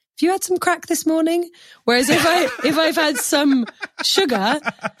like, have you had some crack this morning? Whereas if I've had some sugar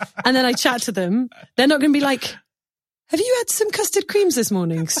and then I chat to them, they're not going to be like, have you had some custard creams this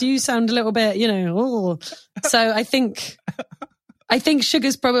morning? Because you sound a little bit, you know, oh. So I think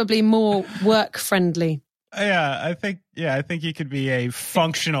sugar's probably more work friendly. I think you could be a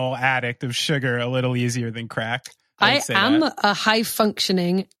functional addict of sugar a little easier than crack. I am a high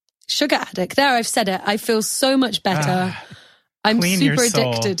functioning sugar addict. There, I've said it. I feel so much better. I'm super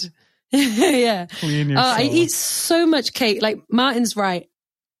addicted. Yeah. Clean your soul. I eat so much cake. Like Martin's right.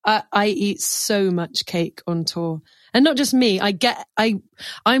 I eat so much cake on tour. And not just me.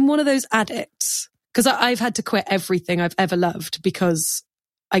 I'm one of those addicts because I've had to quit everything I've ever loved because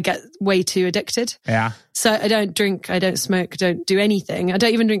I get way too addicted. Yeah. So I don't drink, I don't smoke, I don't do anything. I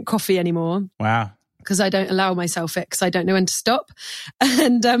don't even drink coffee anymore. Wow. Because I don't allow myself it because I don't know when to stop.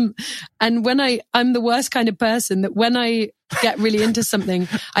 And when I'm the worst kind of person that when I get really into something,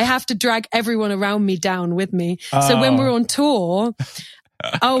 I have to drag everyone around me down with me. Oh. So when we're on tour,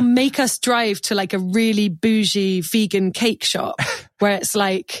 I'll make us drive to like a really bougie vegan cake shop where it's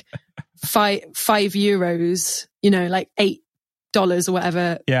like €5, you know, like $8 or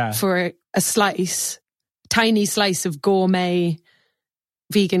whatever for a slice, tiny slice of gourmet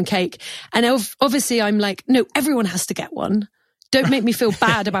vegan cake. And obviously I'm like, no, everyone has to get one. Don't make me feel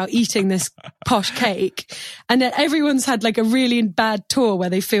bad about eating this posh cake. And then everyone's had like a really bad tour where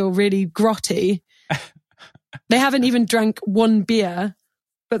they feel really grotty. They haven't even drank one beer,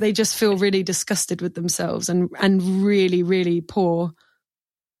 but they just feel really disgusted with themselves and really, really poor.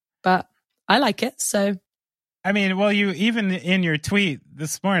 But I like it, so. I mean, well, you even in your tweet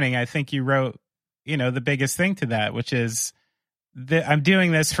this morning, I think you wrote, you know, the biggest thing to that, which is I'm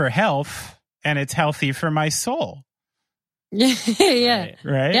doing this for health and it's healthy for my soul. Yeah.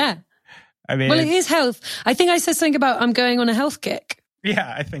 Right? Yeah. I mean, well, it is health. I think I said something about I'm going on a health kick.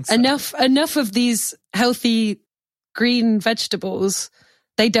 Yeah, I think so. Enough of these healthy green vegetables.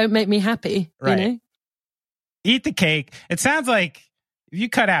 They don't make me happy, right. You know? Eat the cake. It sounds like if you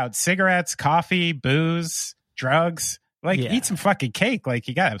cut out cigarettes, coffee, booze, drugs, like eat some fucking cake. Like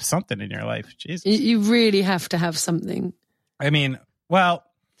you gotta have something in your life. Jesus. You really have to have something. I mean, well,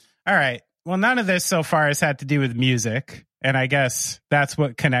 all right. Well, none of this so far has had to do with music. And I guess that's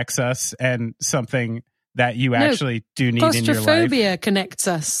what connects us and something that you actually do need in your life. Claustrophobia connects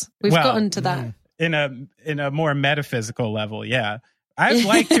us. We've gotten to that. In a more metaphysical level, yeah. I'd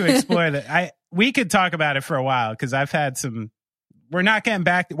like to explore that. We could talk about it for a while because I've had some. We're not getting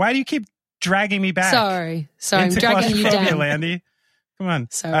back. Why do you keep dragging me back? Sorry, I'm dragging you down, Landy. Come on.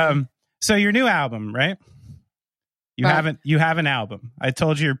 Sorry. So your new album, right? You have an album. I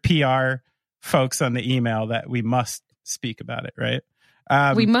told your PR folks on the email that we must speak about it, right?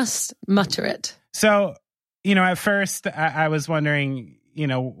 We must mutter it. So, you know, at first I was wondering, you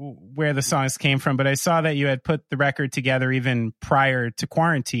know, where the songs came from, but I saw that you had put the record together even prior to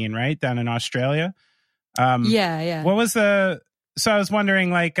quarantine, right? Down in Australia. Yeah. What was so I was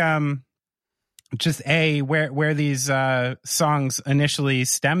wondering, like, just where these songs initially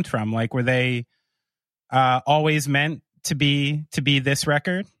stemmed from? Like, were they always meant to be this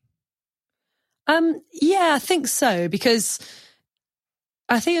record? Yeah, I think so, because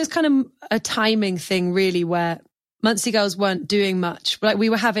I think it was kind of a timing thing, really, where Muncie Girls weren't doing much. Like, we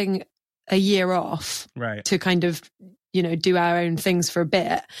were having a year off, right, to kind of, you know, do our own things for a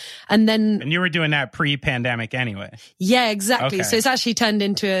bit. And you were doing that pre-pandemic anyway. Yeah, exactly. Okay. So it's actually turned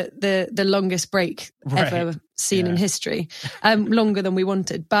into the longest break ever seen in history. Longer than we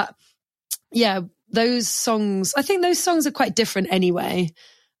wanted. But yeah, those songs, I think those songs are quite different anyway,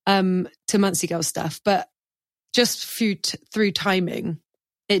 to Muncie Girls stuff, but just through timing,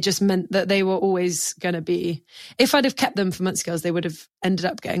 it just meant that they were always going to be, if I'd have kept them for Muncie Girls, they would have ended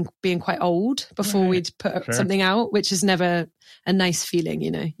up being quite old before we'd put something out, which is never a nice feeling,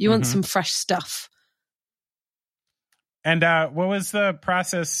 you know. You want some fresh stuff. And what was the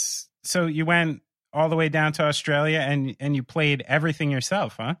process? So you went all the way down to Australia and you played everything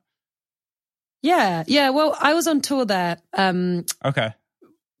yourself, huh? Yeah. Well, I was on tour there. Okay.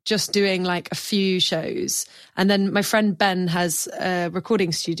 Just doing like a few shows. And then my friend Ben has a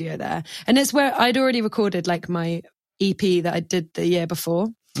recording studio there. And it's where I'd already recorded like my EP that I did the year before.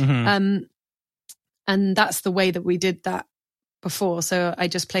 And that's the way that we did that before. So I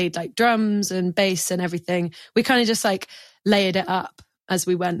just played like drums and bass and everything. We kind of just like layered it up as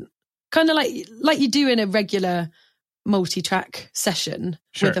we went. Kind of like you do in a regular multi-track session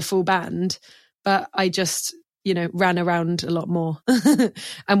with a full band. But I just, you know, ran around a lot more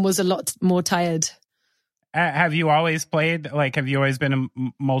and was a lot more tired. Have you always played, like, have you always been a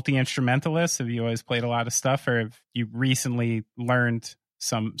multi-instrumentalist? Have you always played a lot of stuff, or have you recently learned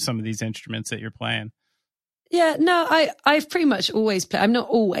some of these instruments that you're playing? Yeah, no, I've pretty much always played. I'm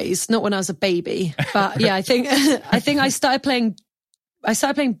not when I was a baby, but yeah, I think I started playing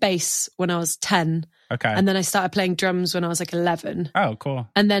bass when I was 10. Okay. And then I started playing drums when I was like 11. Oh, cool.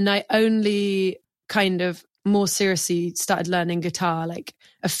 And then I only kind of more seriously started learning guitar like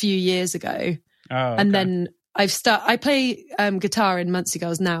a few years ago. Oh, okay. And then I play guitar in Muncie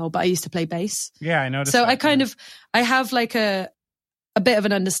Girls now, but I used to play bass. Yeah, I noticed. So I have like a bit of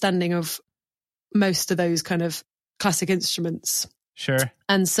an understanding of most of those kind of classic instruments. Sure.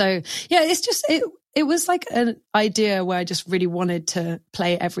 And so, yeah, it's just, it was like an idea where I just really wanted to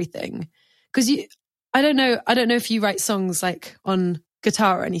play everything. Because I don't know if you write songs like on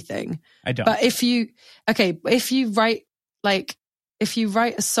guitar or anything. I don't. But if you write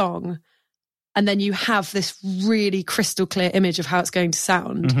a song and then you have this really crystal clear image of how it's going to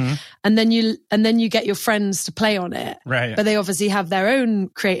sound, and then you get your friends to play on it, right? But they obviously have their own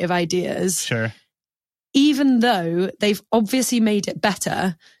creative ideas. Sure. Even though they've obviously made it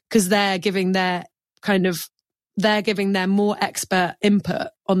better because they're giving their more expert input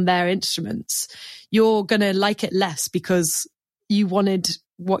on their instruments, you're going to like it less because you wanted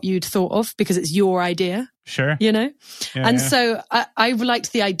what you'd thought of because it's your idea. Sure. You know? Yeah, and so I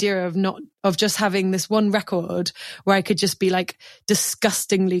liked the idea of just having this one record where I could just be like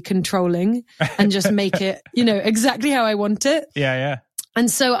disgustingly controlling and just make it, you know, exactly how I want it. Yeah. And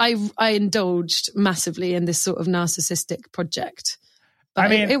so I indulged massively in this sort of narcissistic project. But I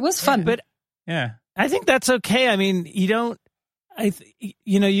mean, it was fun. But yeah, I think that's okay. I mean, you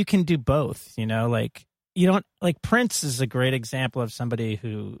can do both, you know, like you don't, like Prince is a great example of somebody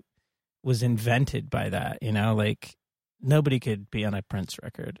who was invented by that, you know, like nobody could be on a Prince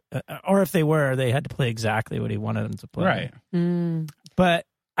record, or if they were, they had to play exactly what he wanted them to play. Right. But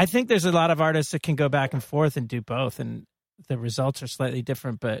I think there's a lot of artists that can go back and forth and do both, and the results are slightly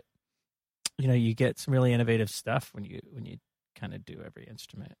different, but you know, you get some really innovative stuff when you kind of do every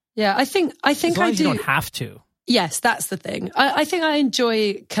instrument. Yeah, I think as long I as do. You don't have to. Yes, that's the thing. I think I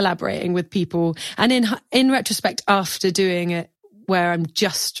enjoy collaborating with people, and in retrospect, after doing it where I'm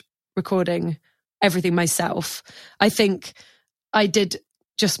just recording everything myself, I think I did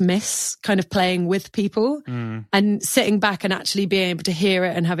just miss kind of playing with people and sitting back and actually being able to hear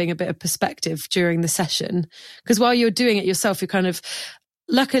it and having a bit of perspective during the session. Because while you're doing it yourself, you're kind of,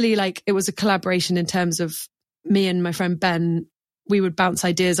 luckily, like it was a collaboration in terms of me and my friend Ben. We would bounce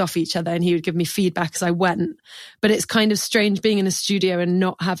ideas off each other and he would give me feedback as I went. But it's kind of strange being in a studio and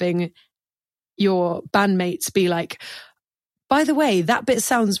not having your bandmates be like, by the way, that bit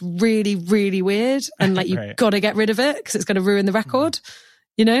sounds really, really weird. And like, you've got to get rid of it because it's going to ruin the record,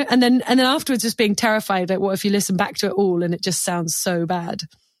 you know? And then afterwards just being terrified at what if you listen back to it all and it just sounds so bad.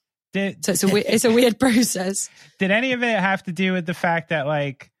 So it's a weird process. Did any of it have to do with the fact that,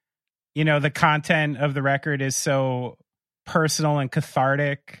 like, you know, the content of the record is so personal and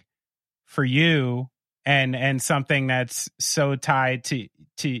cathartic for you, and something that's so tied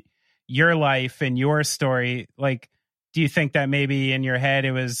to your life and your story? Like, do you think that maybe in your head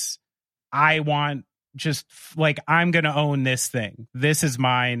it was, I want just like, I'm going to own this thing. This is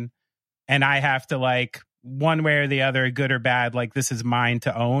mine. And I have to, like, one way or the other, good or bad, like, this is mine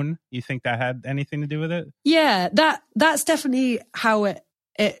to own. You think that had anything to do with it? Yeah, that's definitely how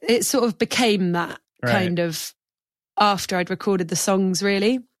it sort of became that kind of after I'd recorded the songs,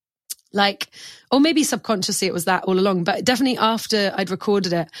 really. Like, or maybe subconsciously it was that all along, but definitely after I'd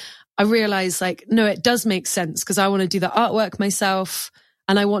recorded it, I realized, like, no, it does make sense because I want to do the artwork myself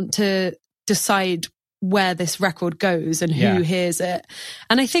and I want to decide where this record goes and who hears it.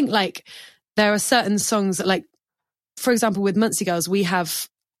 And I think, like, there are certain songs that, like, for example, with Muncie Girls, we have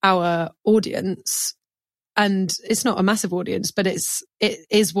our audience, and it's not a massive audience, but it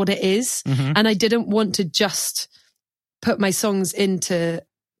is what it is. Mm-hmm. And I didn't want to just put my songs into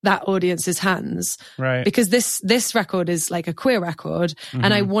that audience's hands, right? Because this record is like a queer record, Mm-hmm.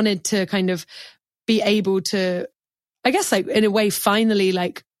 and I wanted to kind of be able to, I guess, like in a way, finally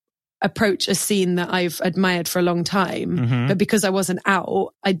like approach a scene that I've admired for a long time. Mm-hmm. But because I wasn't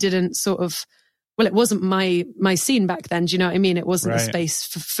out, I didn't sort of, well, it wasn't my scene back then. Do you know what I mean? It wasn't right. a space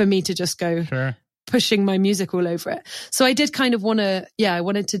for me to just go sure. pushing my music all over it. So I did kind of I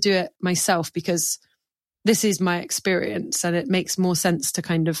wanted to do it myself because this is my experience, and it makes more sense to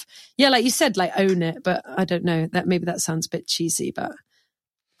kind of, like you said, like own it. But I don't know, that maybe that sounds a bit cheesy, but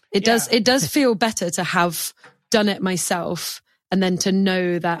it does feel better to have done it myself, and then to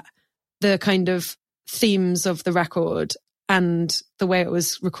know that the kind of themes of the record and the way it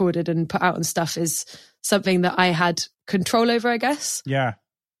was recorded and put out and stuff is something that I had control over, I guess. Yeah.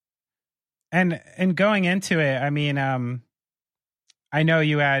 And going into it, I mean, I know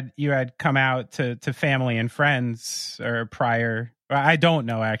you had come out to family and friends or prior. Well, I don't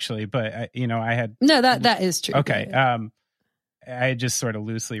know actually, but I had. No, that is true. Okay. Yeah. I just sort of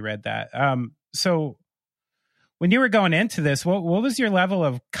loosely read that. So when you were going into this, what was your level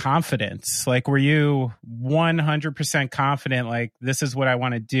of confidence? Like, were you 100% confident, like, this is what I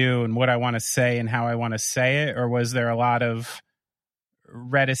want to do and what I want to say and how I want to say it? Or was there a lot of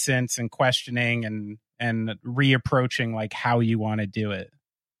reticence and questioning and reapproaching, like, how you want to do it?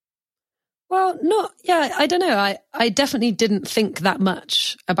 Well, I don't know. I definitely didn't think that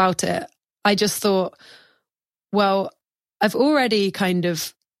much about it. I just thought, well, I've already come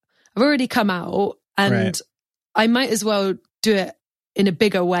out, and right. I might as well do it in a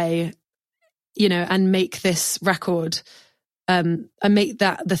bigger way, and make this record, and make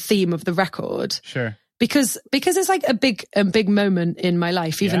that the theme of the record. Sure. Because it's like a big moment in my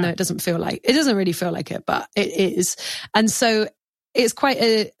life, even though it doesn't really feel like it, but it is. And so it's quite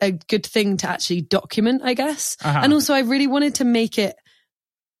a good thing to actually document, I guess. Uh-huh. And also I really wanted to make it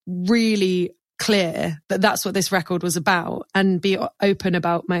really clear that that's what this record was about, and be open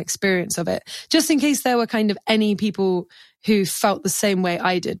about my experience of it, just in case there were kind of any people who felt the same way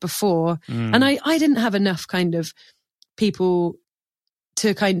I did before. And I didn't have enough kind of people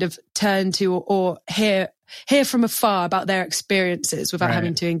to kind of turn to or hear from afar about their experiences without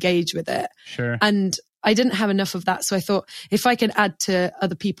having to engage with it. Sure. And I didn't have enough of that. So I thought, if I can add to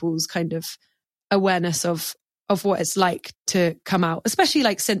other people's kind of awareness of what it's like to come out, especially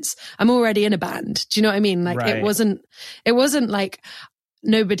like since I'm already in a band. Do you know what I mean? Like it wasn't like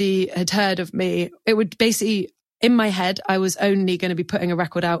nobody had heard of me. It would basically, in my head, I was only going to be putting a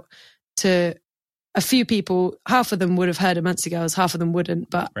record out to a few people. Half of them would have heard of Muncie Girls, half of them wouldn't,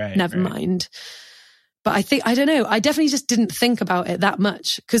 but never mind. But I don't know, I definitely just didn't think about it that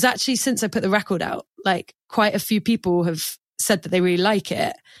much, because actually since I put the record out, like quite a few people have said that they really like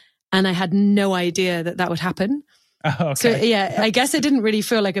it, and I had no idea that would happen. Oh, okay. So yeah, I guess it didn't really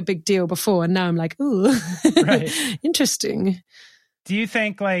feel like a big deal before, and now I'm like, ooh, interesting. Do you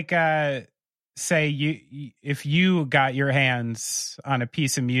think, like, say if you got your hands on a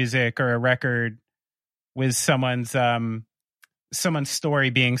piece of music or a record with someone's story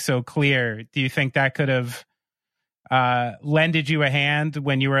being so clear, do you think that could have lended you a hand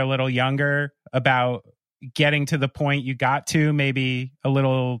when you were a little younger about getting to the point you got to, maybe a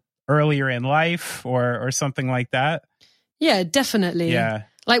little earlier in life or something like that? Yeah, definitely. Yeah.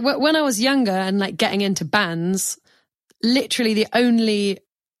 Like when I was younger and like getting into bands, literally the only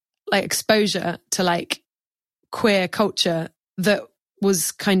like exposure to like queer culture that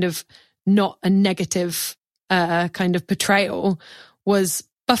was kind of not a negative kind of portrayal was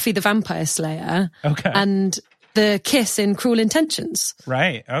Buffy the Vampire Slayer. Okay. And the kiss in Cruel Intentions.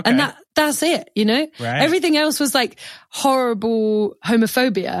 Right. Okay. And that's it, you know? Right. Everything else was like horrible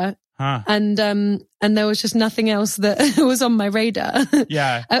homophobia. Huh. And there was just nothing else that was on my radar.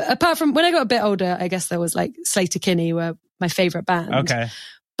 Yeah. Apart from when I got a bit older, I guess there was like Sleater-Kinney were my favorite band. Okay.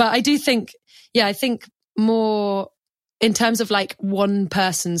 But I do think, I think more in terms of like one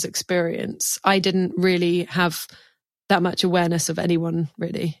person's experience, I didn't really have that much awareness of anyone,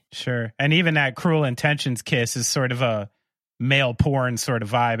 really. Sure. And even that Cruel Intentions kiss is sort of a male porn sort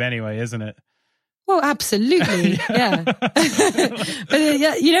of vibe anyway, isn't it? Well, absolutely. Yeah. But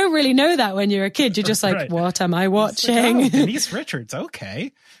yeah, you don't really know that when you're a kid. You're just like, right. What am I watching? Like, Denise Richards.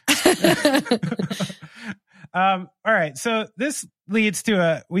 Okay. All right. So this leads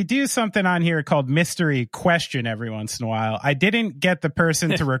to we do something on here called Mystery Question every once in a while. I didn't get the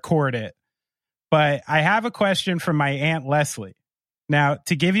person to record it, but I have a question from my Aunt Leslie. Now,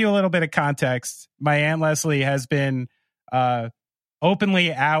 to give you a little bit of context, my Aunt Leslie has been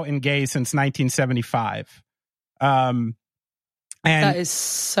openly out and gay since 1975. And that is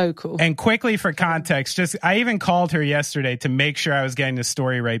so cool. And quickly for context, I even called her yesterday to make sure I was getting the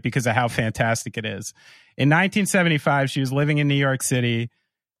story right because of how fantastic it is. In 1975, she was living in New York City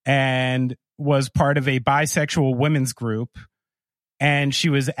and was part of a bisexual women's group. And she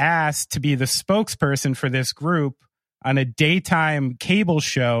was asked to be the spokesperson for this group on a daytime cable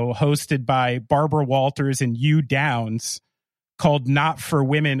show hosted by Barbara Walters and Hugh Downs called Not for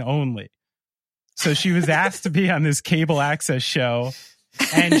Women Only. So she was asked to be on this cable access show,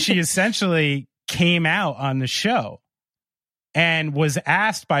 and she essentially came out on the show and was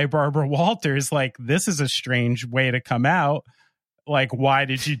asked by Barbara Walters, like, this is a strange way to come out. Like, why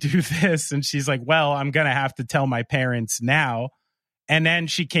did you do this? And she's like, well, I'm going to have to tell my parents now. And then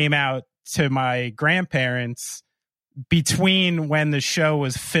she came out to my grandparents between when the show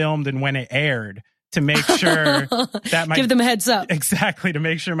was filmed and when it aired, to make sure that give them a heads up. Exactly, to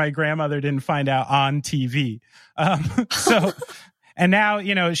make sure my grandmother didn't find out on TV. And now,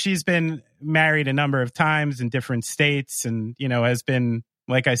 you know, she's been married a number of times in different states and, you know, has been,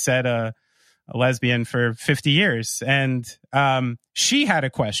 like I said, a lesbian for 50 years. And she had a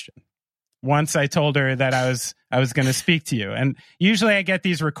question once I told her that I was going to speak to you. And usually I get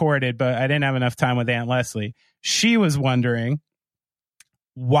these recorded, but I didn't have enough time with Aunt Leslie. She was wondering,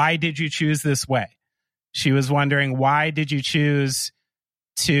 why did you choose this way? She was wondering, why did you choose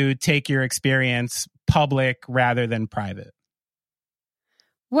to take your experience public rather than private?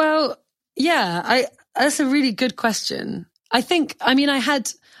 Well, yeah, that's a really good question. I think, I mean,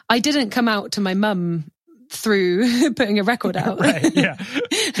 I didn't come out to my mum through putting a record out. Right, yeah.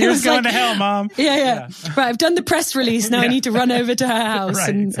 Here's going to hell, Mom. Yeah. Right, I've done the press release. Now I need to run over to her house right,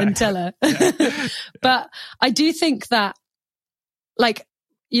 and tell her. Yeah. But I do think that, like,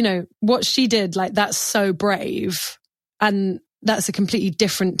 you know, what she did, like, that's so brave. And that's a completely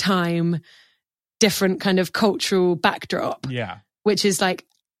different time, different kind of cultural backdrop. Yeah. Which is like,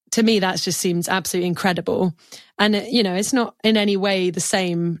 to me, that just seems absolutely incredible. And, you know, it's not in any way the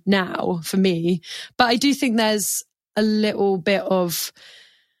same now for me. But I do think there's a little bit of,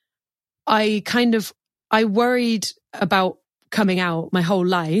 I worried about coming out my whole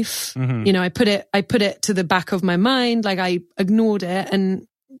life. Mm-hmm. You know, I put it to the back of my mind. Like, I ignored it and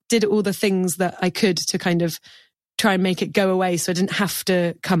did all the things that I could to kind of try and make it go away so I didn't have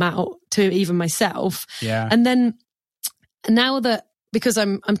to come out to even myself. Yeah. And then now that, because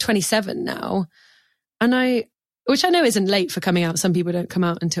I'm 27 now, and which I know isn't late for coming out. Some people don't come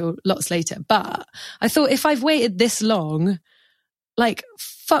out until lots later. But I thought, if I've waited this long, like,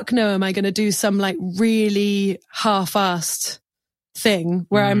 fuck no, am I going to do some like really half-assed thing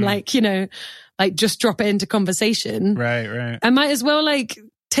where I'm like, you know, like just drop it into conversation. Right. I might as well like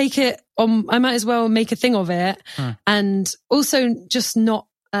take it on. I might as well make a thing of it. And also just not,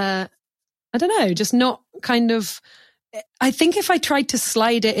 I don't know, just not kind of, I think if I tried to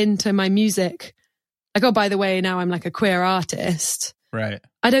slide it into my music, like, oh, by the way, now I'm like a queer artist. Right.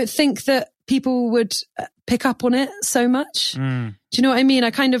 I don't think that people would pick up on it so much. Do you know what I mean?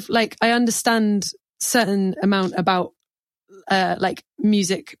 I kind of like, I understand certain amount about like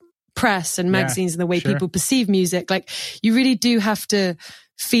music press and magazines and the way people perceive music. Like, you really do have to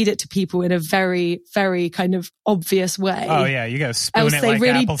feed it to people in a very, very kind of obvious way. Oh yeah, you gotta spoon it like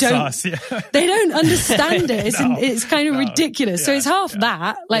really applesauce. They don't understand it. It's kind of ridiculous. Yeah, so it's half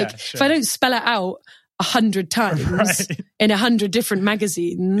that. Like, if I don't spell it out 100 times in 100 different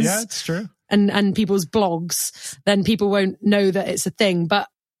magazines, it's true, and people's blogs, then people won't know that it's a thing. But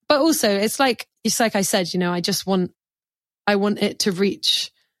also, it's like I said, you know, I want it to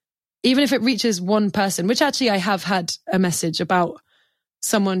reach, even if it reaches one person, which actually I have had a message about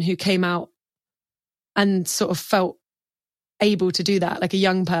someone who came out and sort of felt able to do that, like a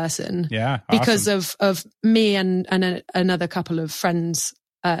young person. Yeah. Awesome. Because of me and another couple of friends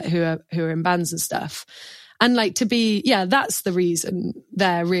who are in bands and stuff. And like, to be, that's the reason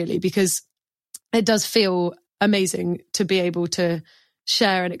there, really, because it does feel amazing to be able to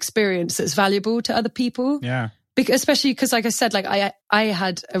share an experience that's valuable to other people. Yeah. Especially because, like I said, like I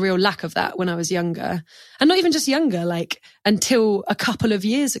had a real lack of that when I was younger, and not even just younger, like until a couple of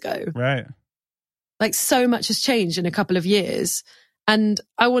years ago. Right. Like, so much has changed in a couple of years, and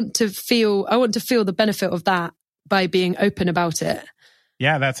I want to feel the benefit of that by being open about it.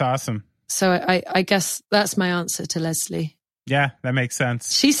 Yeah, that's awesome. So I guess that's my answer to Leslie. Yeah, that makes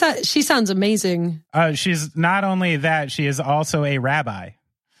sense. She sounds amazing. She's not only that, she is also a rabbi.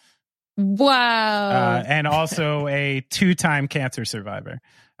 Wow. And also a 2-time cancer survivor.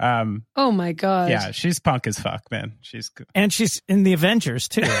 Oh my God. Yeah, she's punk as fuck, man. And she's in the Avengers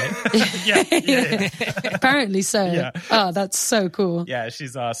too, right? yeah. Apparently so. Yeah. Oh, that's so cool. Yeah,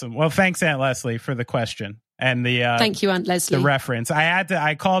 she's awesome. Well, thanks, Aunt Leslie, for the question and the thank you, Aunt Leslie. the reference.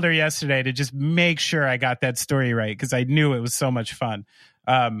 I called her yesterday to just make sure I got that story right because I knew it was so much fun.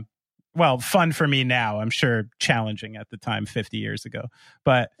 Well, fun for me now. I'm sure challenging at the time 50 years ago.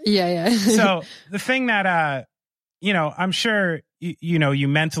 But yeah. So the thing that I'm sure you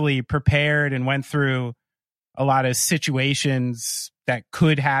mentally prepared and went through a lot of situations that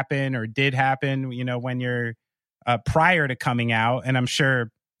could happen or did happen, when you're prior to coming out. And I'm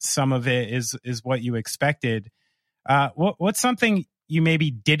sure some of it is what you expected. What's something you maybe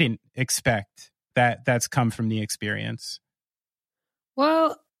didn't expect that's come from the experience?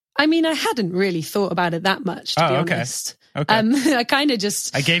 Well, I mean, I hadn't really thought about it that much, to be honest. Okay. I kind of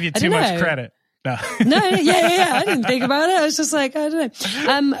just... I gave you too much credit. No. Yeah. I didn't think about it. I was just like, I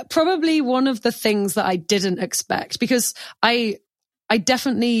don't know. Probably one of the things that I didn't expect, because I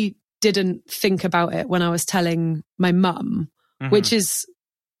definitely didn't think about it when I was telling my mum, which is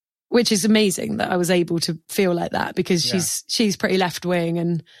amazing that I was able to feel like that, because she's pretty left wing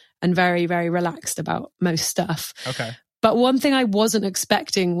and very, very relaxed about most stuff. Okay. But one thing I wasn't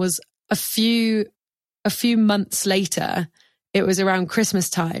expecting was a few months later, it was around Christmas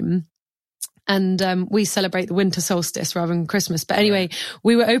time. And we celebrate the winter solstice rather than Christmas. But anyway,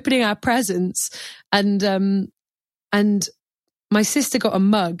 we were opening our presents, and my sister got a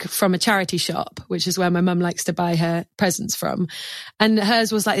mug from a charity shop, which is where my mum likes to buy her presents from. And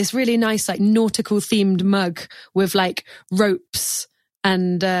hers was like this really nice, like nautical themed mug with like ropes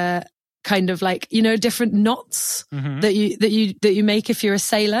and kind of like, different knots that you make if you're a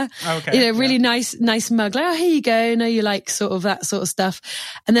sailor. Okay. Really nice mug. Like, oh, here you go. You like sort of that sort of stuff.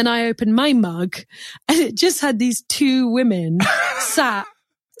 And then I opened my mug and it just had these 2 women sat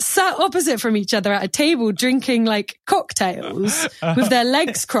opposite from each other at a table drinking like cocktails with their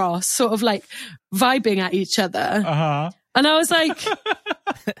legs crossed, sort of like vibing at each other. And I was like,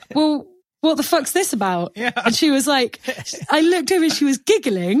 well, what the fuck's this about? Yeah. And she was like, I looked over and she was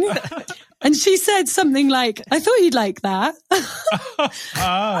giggling. And she said something like, I thought you'd like that. And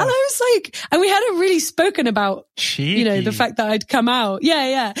I was like, and we hadn't really spoken about, the fact that I'd come out.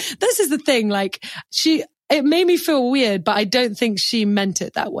 Yeah. This is the thing. Like it made me feel weird, but I don't think she meant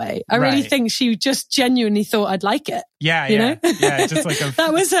it that way. I really think she just genuinely thought I'd like it. Yeah. Yeah. Just like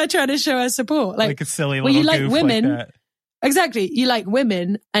that was her trying to show her support. Like a silly little you like goof women. like that. Exactly. You like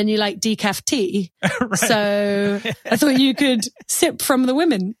women and you like decaf tea. Right. So I thought you could sip from the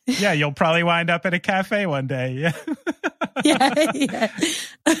women. Yeah, you'll probably wind up at a cafe one day. Yeah. Yeah.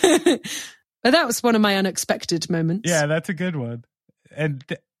 But that was one of my unexpected moments. Yeah, that's a good one. And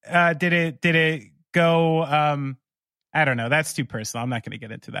did it go I don't know, that's too personal. I'm not going to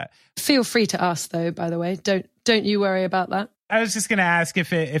get into that. Feel free to ask though, by the way. Don't you worry about that. I was just going to ask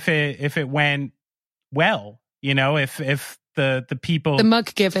if it went well. If the people, the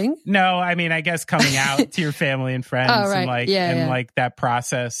mug giving. No, I mean, I guess coming out to your family and friends and like like that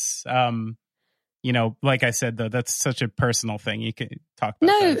process. Like I said though, that's such a personal thing. You can talk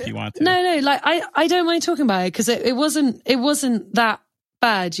about that if you want to. No. Like I don't mind talking about it because it wasn't that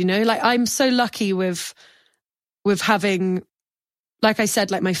bad. Like I'm so lucky with having. Like I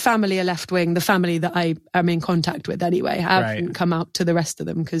said, like my family are left wing, the family that I am in contact with anyway. I haven't come out to the rest of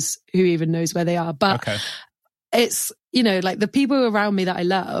them because who even knows where they are. But it's, like the people around me that I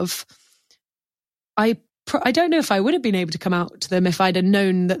love, I don't know if I would have been able to come out to them if I'd have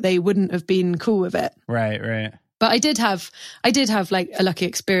known that they wouldn't have been cool with it. Right. But I did have like a lucky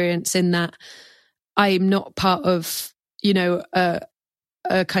experience in that I'm not part of,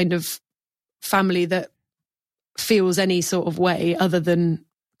 a kind of family that feels any sort of way other than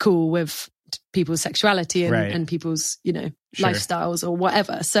cool with people's sexuality and people's, lifestyles or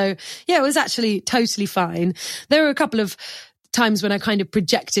whatever. So yeah, it was actually totally fine. There were a couple of times when I kind of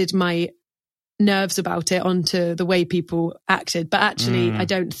projected my nerves about it onto the way people acted. But actually, I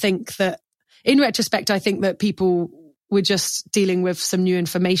don't think that, in retrospect, I think that people were just dealing with some new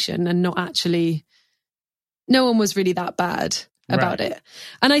information and not actually, no one was really that bad about it.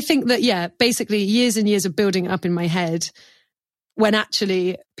 And I think that, basically years and years of building it up in my head when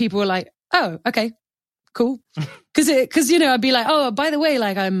actually people were like, oh, okay, cool. Cause I'd be like, oh, by the way,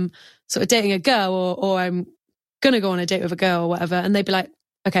 like I'm sort of dating a girl or I'm going to go on a date with a girl or whatever. And they'd be like,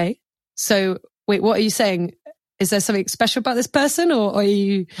 okay, so wait, what are you saying? Is there something special about this person or are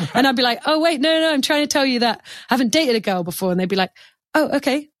you, and I'd be like, oh wait, no, I'm trying to tell you that I haven't dated a girl before. And they'd be like, oh,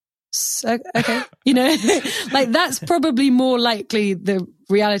 okay. So, okay. Like that's probably more likely the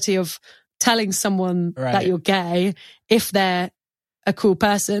reality of telling someone that you're gay if they're a cool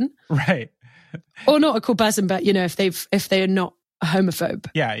person. Right. Or not a cool person, but if they're not a homophobe.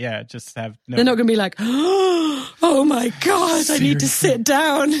 Yeah. Just have they're not going to be like, oh my God, seriously? I need to sit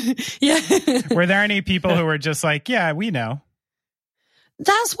down. Yeah. Were there any people who were just like, yeah, we know?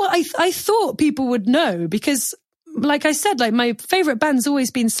 That's what I thought people would know, because like I said, like my favorite band's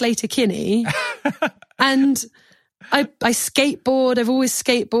always been Sleater-Kinney. And I skateboard. I've always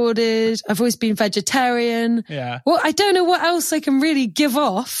skateboarded. I've always been vegetarian. Yeah. Well, I don't know what else I can really give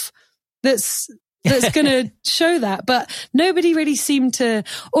off that's going to show that, but nobody really seemed to,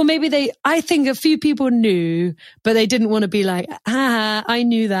 or maybe I think a few people knew, but they didn't want to be like, I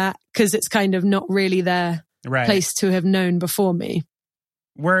knew that, because it's kind of not really their place to have known before me.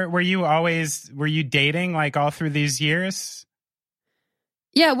 Were you dating like all through these years?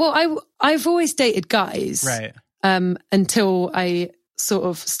 Yeah, well, I've always dated guys. Right. Until I sort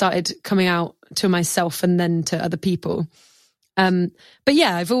of started coming out to myself and then to other people. But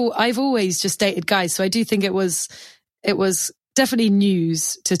yeah, I've always just dated guys. So I do think it was definitely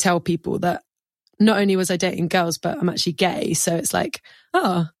news to tell people that not only was I dating girls, but I'm actually gay. So it's like,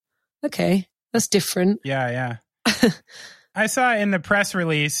 oh, okay, that's different. Yeah. I saw in the press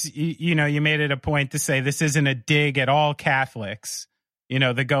release, you made it a point to say this isn't a dig at all Catholics,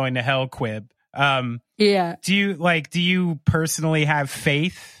 the going to hell quib. Yeah. Do you personally have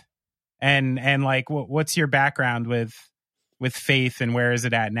faith, and like what's your background with faith, and where is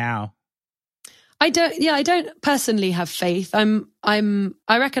it at now? I don't personally have faith. I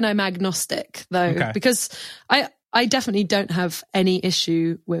reckon I'm agnostic though, because I definitely don't have any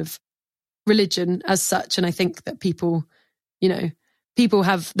issue with religion as such. And I think that people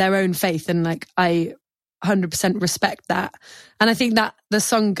have their own faith, and like, I 100% respect that. And I think that the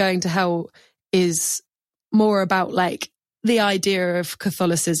song Going to Hell is more about like the idea of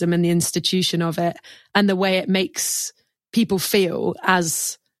Catholicism and the institution of it, and the way it makes people feel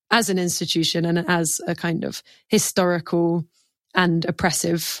as an institution and as a kind of historical and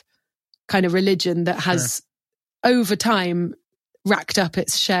oppressive kind of religion that has over time racked up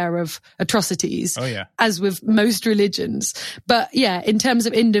its share of atrocities. Oh yeah. As with most religions. But yeah, in terms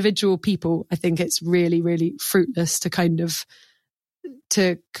of individual people, I think it's really, really fruitless to come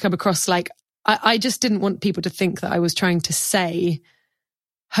across like, I just didn't want people to think that I was trying to say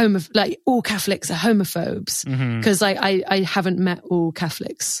all Catholics are homophobes, because I haven't met all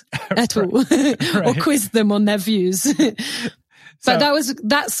Catholics at all or quizzed them on their views. But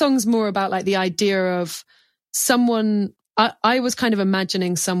that song's more about like the idea of someone. I was kind of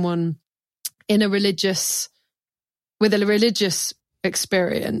imagining someone with a religious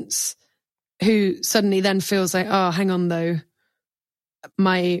experience who suddenly then feels like, oh, hang on though,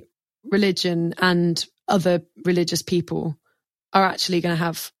 my religion and other religious people are actually going to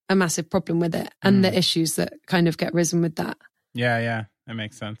have a massive problem with it, and the issues that kind of get risen with that. Yeah, that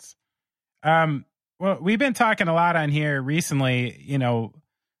makes sense. Well, we've been talking a lot on here recently,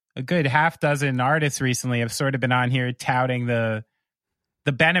 a good half dozen artists recently have sort of been on here touting the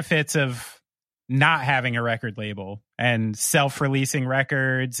benefits of not having a record label and self-releasing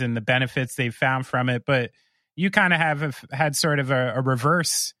records and the benefits they've found from it. But you kind of have had sort of a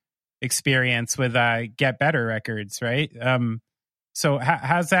reverse experience with Get Better Records, right? So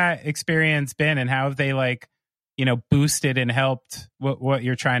how's that experience been, and how have they boosted and helped what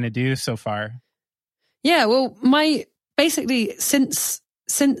you're trying to do so far? Yeah, well, basically since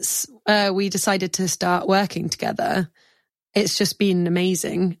we decided to start working together, it's just been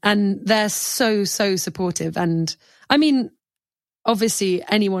amazing, and they're so supportive. And I mean, obviously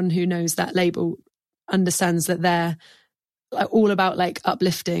anyone who knows that label understands that they're all about like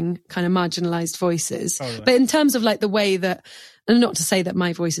uplifting kind of marginalized voices. Totally. But in terms of like the way that, and not to say that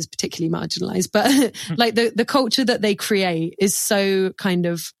my voice is particularly marginalized, but like the culture that they create is so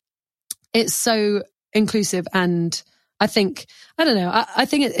it's so inclusive. And I think, I don't know, I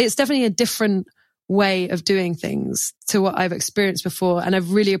think it's definitely a different way of doing things to what I've experienced before. And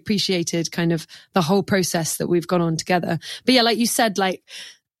I've really appreciated kind of the whole process that we've gone on together. But yeah, like you said, like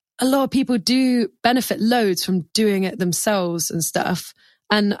a lot of people do benefit loads from doing it themselves and stuff.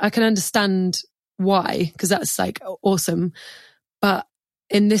 And I can understand why, because that's like awesome. But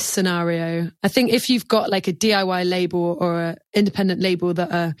in this scenario, I think if you've got like a DIY label or an independent label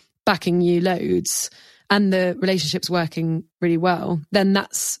that are backing you loads and the relationship's working really well, then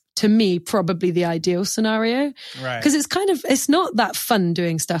that's, to me, probably the ideal scenario. Right. Because it's not that fun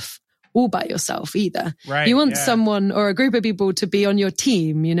doing stuff all by yourself either. Right. You want someone or a group of people to be on your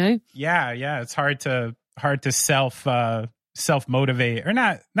team, you know? Yeah. It's hard to self motivate, or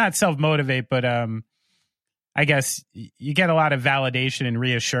not self motivate, but I guess you get a lot of validation and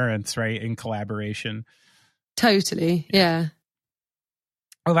reassurance, right, in collaboration. Totally, yeah.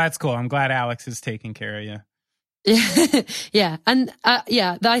 Well, that's cool. I'm glad Alex is taking care of you. Yeah, yeah, and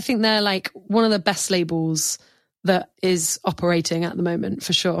I think they're like one of the best labels that is operating at the moment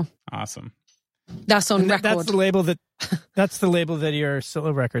for sure. Awesome. That's on record. That's the label that. That's the label that your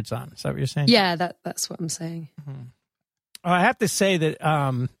solo record's on. Is that what you're saying? Yeah, that's what I'm saying. Mm-hmm. Oh, I have to say that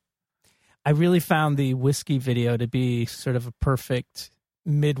I really found the whiskey video to be sort of a perfect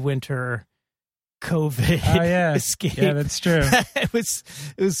midwinter COVID escape. Yeah, that's true. it was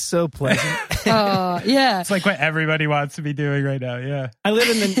so pleasant. Oh, yeah. It's like what everybody wants to be doing right now. Yeah. I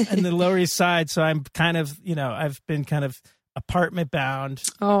live in the Lower East Side, so I'm kind of, I've been kind of apartment bound.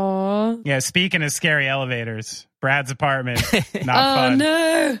 Oh. Yeah, speaking of scary elevators, Brad's apartment, not fun. Oh,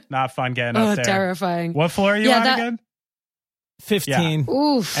 no. Not fun getting up there. Terrifying. What floor are you on again? 15. Yeah.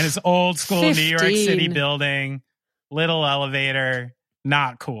 Oof. And it's old school 15. New York City building, little elevator,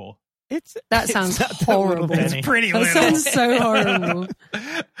 not cool. That sounds horrible. It's pretty little. That sounds so horrible.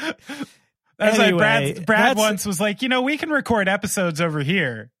 That's anyway, like Brad once was like, we can record episodes over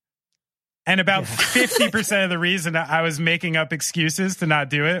here. And about 50% of the reason I was making up excuses to not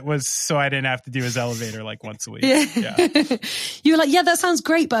do it was so I didn't have to do his elevator like once a week. Yeah. You were like, yeah, that sounds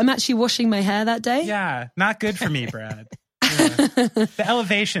great, but I'm actually washing my hair that day. Yeah, not good for me, Brad. The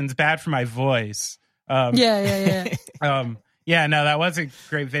elevation's bad for my voice. Yeah, no, that was a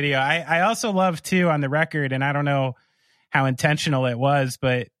great video. I also love, too, on the record, and I don't know how intentional it was,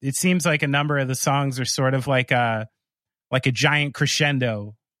 but it seems like a number of the songs are sort of like a giant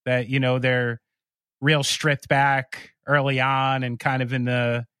crescendo that, they're real stripped back early on and kind of in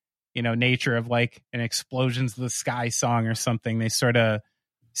the, nature of like an Explosions of the Sky song or something. They sort of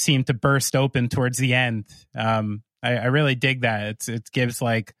seem to burst open towards the end. I really dig that. It gives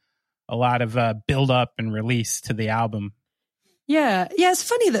like a lot of build up and release to the album. Yeah. It's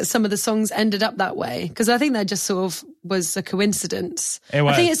funny that some of the songs ended up that way because I think that just sort of was a coincidence. It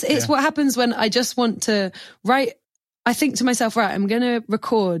was, I think it's what happens when I just want to write. I think to myself, right, I'm going to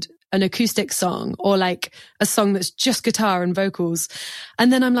record an acoustic song or like a song that's just guitar and vocals.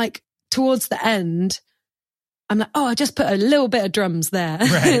 And then I'm like, towards the end, I'm like, oh, I just put a little bit of drums there.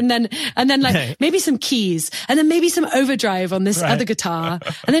 Right. and then like maybe some keys and then maybe some overdrive on this other guitar.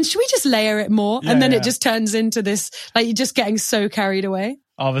 And then should we just layer it more? And then it just turns into this, like you're just getting so carried away.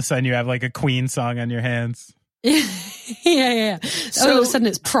 All of a sudden you have like a Queen song on your hands. Yeah. So, all of a sudden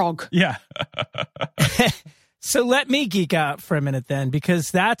it's prog. Yeah. So let me geek out for a minute then,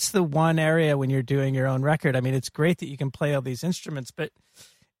 because that's the one area when you're doing your own record. I mean, it's great that you can play all these instruments, but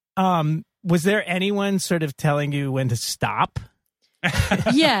was there anyone sort of telling you when to stop?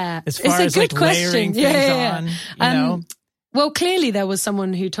 Yeah. As far as like layering things on, Well, clearly there was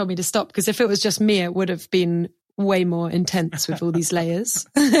someone who told me to stop because if it was just me, it would have been way more intense with all these layers.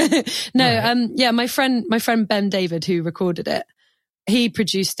 My friend Ben David, who recorded it, he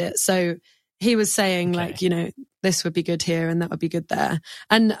produced it. So he was saying this would be good here and that would be good there.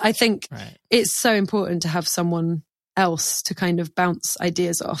 And I think it's so important to have someone else to kind of bounce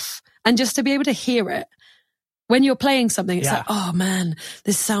ideas off and just to be able to hear it. When you're playing something, it's like, oh man,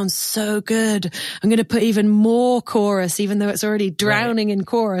 this sounds so good. I'm going to put even more chorus, even though it's already drowning in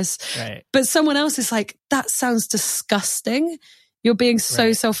chorus. Right. But someone else is like, that sounds disgusting. You're being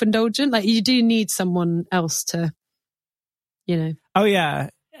so self-indulgent. Like you do need someone else to, Oh yeah.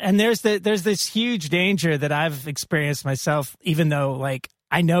 And there's this huge danger that I've experienced myself, even though like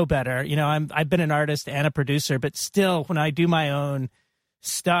I know better. I've been an artist and a producer, but still when I do my own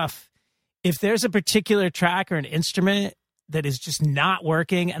stuff, if there's a particular track or an instrument that is just not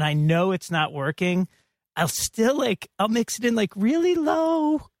working and I know it's not working, I'll mix it in like really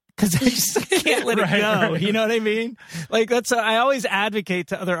low because I can't let it go. Right. You know what I mean? Like I always advocate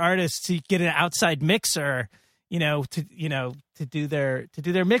to other artists to get an outside mixer, to do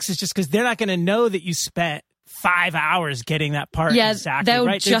their mixes just because they're not going to know that you spent 5 hours getting that part exactly they'll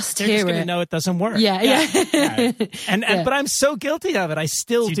right. Just they're hear just going to know it doesn't work. Yeah. But I'm so guilty of it. I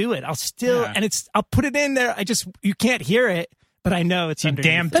still do it. I'll put it in there. You can't hear it, but I know it's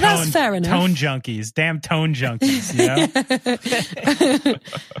underneath. But that's fair enough. Tone junkies, damn tone junkies.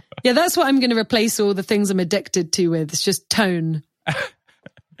 Yeah, that's what I'm going to replace all the things I'm addicted to with. It's just tone.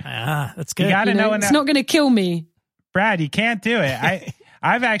 That's good. You gotta know it's not going to kill me. Brad, you can't do it.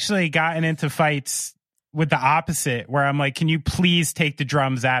 I've actually gotten into fights with the opposite where I'm like, can you please take the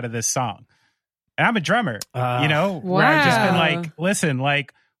drums out of this song? And I'm a drummer, where I've just been like, listen,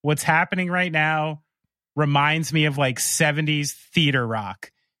 like what's happening right now reminds me of like 70s theater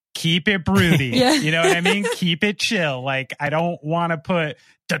rock. Keep it broody. You know what I mean? Keep it chill. Like I don't want to put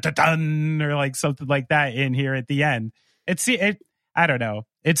dun, or like something like that in here at the end. I don't know.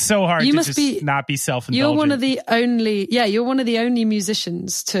 It's so hard to just not be self-indulgent. You're one of the only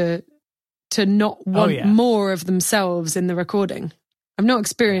musicians to not want more of themselves in the recording. I've not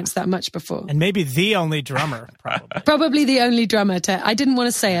experienced that much before. And maybe the only drummer, probably. Probably the only drummer. I didn't want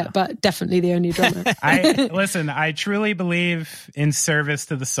to say it, but definitely the only drummer. I truly believe in service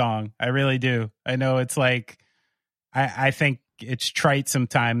to the song. I really do. I know it's like, I think it's trite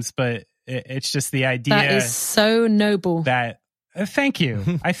sometimes, but it's just the idea. That is so noble. Thank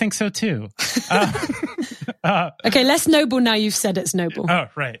you. I think so too. Okay, less noble now you've said it's noble. Oh,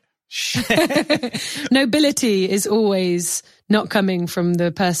 right. Nobility is always not coming from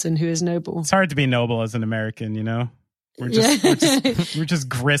the person who is noble. It's hard to be noble as an American, you know? We're just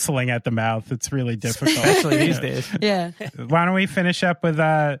gristling at the mouth. It's really difficult. Especially these days. Yeah. Why don't we finish up with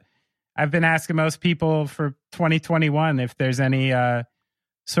I've been asking most people for 2021 if there's any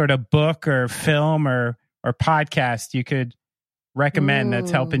sort of book or film or podcast you could recommend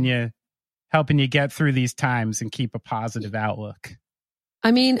that's helping you get through these times and keep a positive outlook.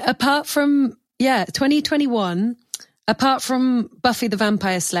 I mean, apart from 2021, apart from Buffy the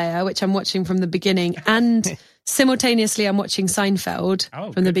Vampire Slayer, which I'm watching from the beginning, and simultaneously I'm watching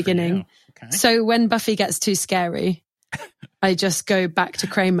Seinfeld from the beginning. Okay. So when Buffy gets too scary, I just go back to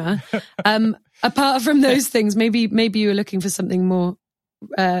Kramer. Apart from those things, maybe you were looking for something more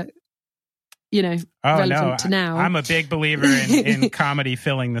relevant to now. I'm a big believer in comedy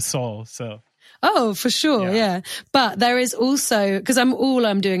filling the soul. So. Oh, for sure. Yeah. But there is also, because all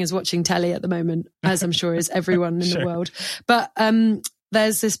I'm doing is watching telly at the moment, as I'm sure is everyone in the world. But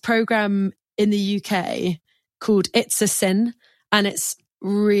there's this program in the UK called It's a Sin, and it's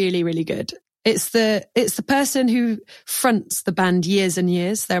really, really good. It's the person who fronts the band Years and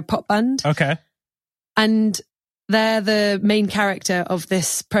Years. They're a pop band. Okay. And they're the main character of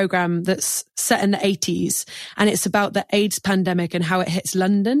this program that's set in the 80s. And it's about the AIDS pandemic and how it hits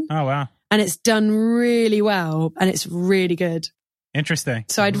London. Oh, wow. And it's done really well, and it's really good. Interesting.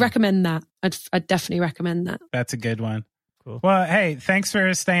 So I'd recommend that. I'd definitely recommend that. That's a good one. Cool. Well, hey, thanks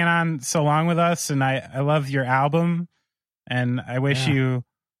for staying on so long with us, and I love your album, and I wish you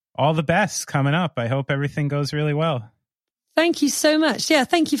all the best coming up. I hope everything goes really well. Thank you so much. Yeah,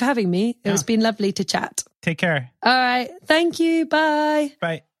 thank you for having me. It has been lovely to chat. Take care. All right. Thank you. Bye.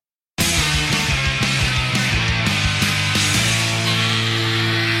 Bye.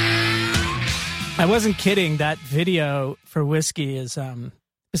 I wasn't kidding. That video for Whiskey is,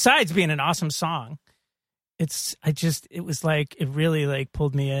 besides being an awesome song, it really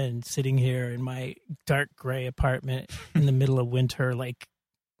pulled me in sitting here in my dark gray apartment in the middle of winter, like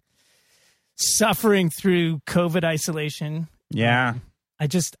suffering through COVID isolation. Yeah.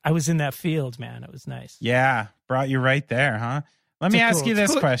 I was in that field, man. It was nice. Yeah. Brought you right there, huh? Let me ask you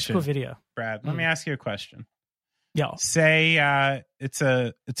this question. Cool video. Brad, let me ask you a question. Yeah. Say it's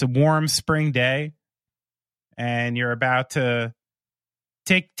a warm spring day, and you're about to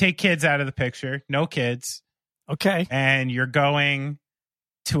take kids out of the picture. No kids. Okay. And you're going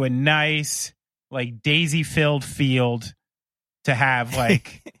to a nice, like, daisy-filled field to have,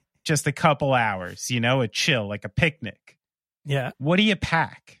 like, just a couple hours, a chill, like a picnic. Yeah. What do you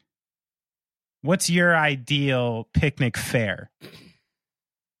pack? What's your ideal picnic fare?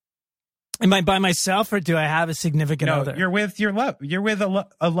 Am I by myself, or do I have a significant other? You're with your love. You're with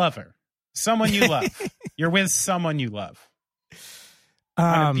a lover, someone you love. You're with someone you love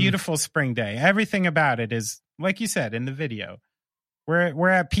on a beautiful spring day. Everything about it is, like you said in the video, we're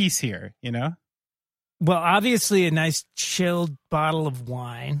at peace here. Well, obviously, a nice chilled bottle of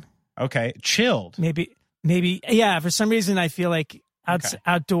wine. Okay, chilled. Maybe. Yeah. For some reason, I feel like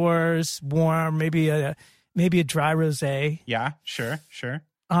outdoors, warm. Maybe a dry rosé. Yeah. Sure.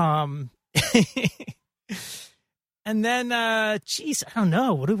 And then, I don't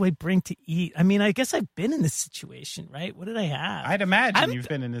know. What do I bring to eat? I mean, I guess I've been in this situation, right? What did I have? I'd imagine you've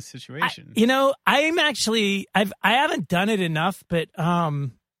been in this situation. I haven't done it enough, but I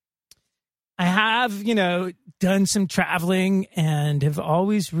have, done some traveling and have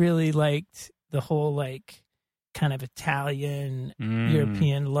always really liked the whole, like, kind of Italian,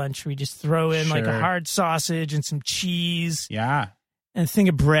 European lunch where you just throw in like a hard sausage and some cheese. Yeah. And a thing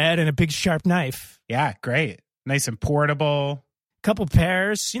of bread and a big sharp knife. Yeah, great. Nice and portable. Couple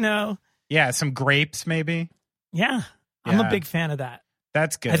pears, Yeah, some grapes maybe. Yeah, I'm a big fan of that.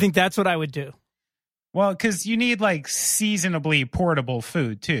 That's good. I think that's what I would do. Well, because you need like seasonably portable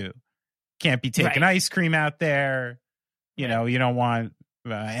food too. Can't be taking ice cream out there. You don't want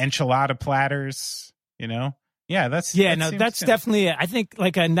enchilada platters, Yeah, that's definitely it. I think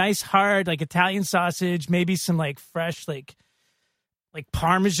like a nice hard like Italian sausage, maybe some like fresh like like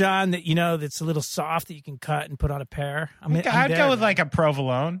Parmesan that, that's a little soft that you can cut and put on a pear. I'd go with like a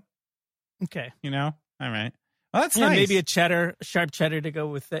provolone. Okay. All right. Well, that's nice. Maybe a sharp cheddar to go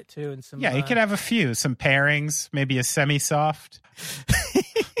with it too. And some. Yeah, you could have a few, some pairings, maybe a semi-soft.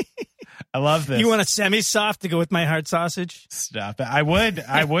 I love this. You want a semi-soft to go with my hard sausage? Stop it. I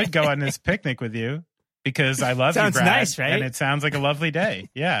would go on this picnic with you because I love you, Brad. Sounds nice, right? And it sounds like a lovely day.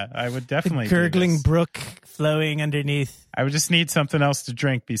 Yeah, I would definitely. The gurgling brook flowing underneath. I would just need something else to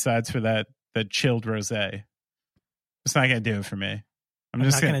drink besides for that chilled rosé. It's not going to do it for me. I'm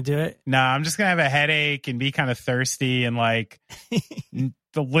just not going to do it? No, I'm just going to have a headache and be kind of thirsty and like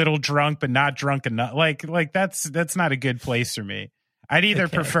a little drunk, but not drunk enough. Like that's not a good place for me. I'd either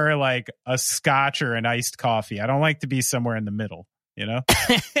prefer like a scotch or an iced coffee. I don't like to be somewhere in the middle, I'm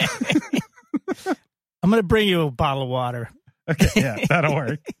going to bring you a bottle of water. Okay, yeah, that'll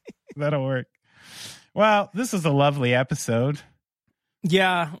work. That'll work. Well, this is a lovely episode.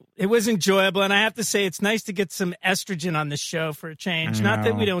 Yeah, it was enjoyable. And I have to say, it's nice to get some estrogen on the show for a change. Not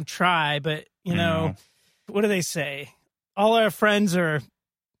that we don't try, but, what do they say? All our friends are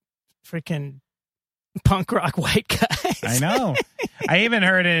freaking punk rock white guys. I know. I even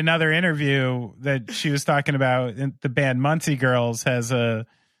heard in another interview that she was talking about the band Muncie Girls has a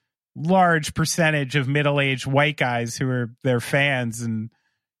large percentage of middle-aged white guys who are their fans, and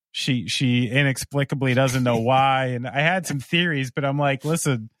she inexplicably doesn't know why. And I had some theories, but I'm like,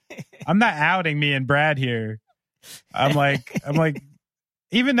 listen, I'm not outing me and Brad here. I'm like,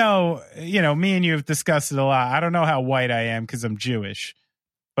 even though, me and you have discussed it a lot, I don't know how white I am because I'm Jewish.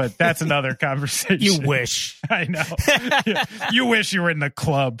 But that's another conversation. You wish. I know. You wish you were in the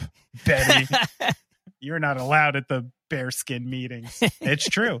club, Betty. You're not allowed at the bearskin meetings. It's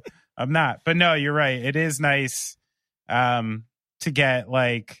true. I'm not. But no, you're right. It is nice to get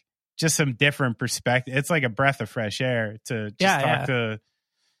like just some different perspective. It's like a breath of fresh air to just talk to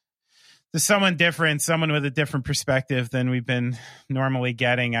someone different, someone with a different perspective than we've been normally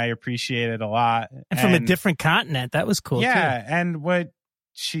getting. I appreciate it a lot. And from a different continent. That was cool, too. And what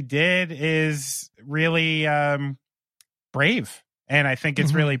she did is really brave, and I think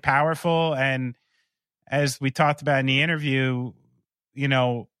it's really powerful. And as we talked about in the interview,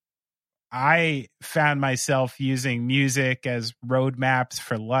 I found myself using music as roadmaps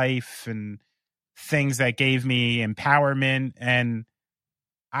for life and things that gave me empowerment. And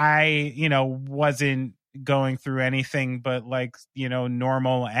I, wasn't going through anything but like,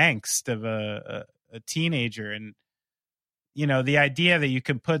 normal angst of a teenager. And the idea that you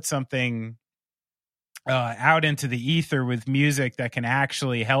can put something out into the ether with music that can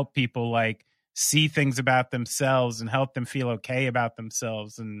actually help people like see things about themselves and help them feel okay about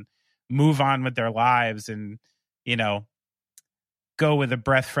themselves and move on with their lives and, go with a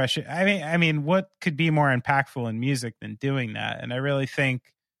breath fresh. I mean, what could be more impactful in music than doing that? And I really think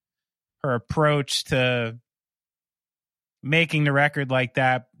her approach to making the record like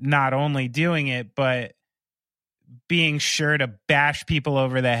that, not only doing it, but being sure to bash people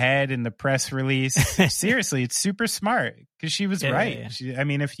over the head in the press release. Seriously, it's super smart because she was right. Yeah.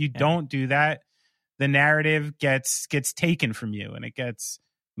 If you don't do that, the narrative gets taken from you and it gets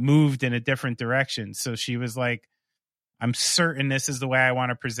moved in a different direction. So she was like, I'm certain this is the way I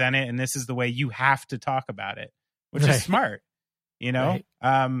want to present it, and this is the way you have to talk about it, which is smart, Right.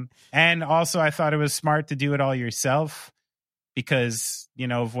 And also I thought it was smart to do it all yourself, because,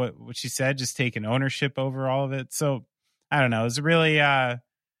 of what she said, just taking ownership over all of it. So I don't know. It's really,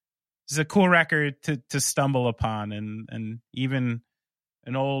 it's a cool record to stumble upon. And even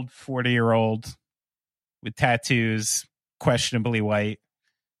an old 40-year-old with tattoos, questionably white,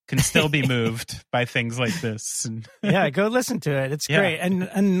 can still be moved by things like this. And yeah, go listen to it. It's great. And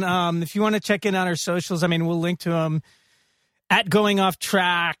if you want to check in on our socials, we'll link to them at Going Off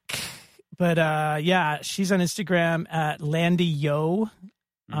Track. But she's on Instagram at Landy Yo,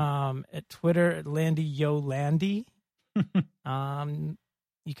 at Twitter at Landy Yo Landy.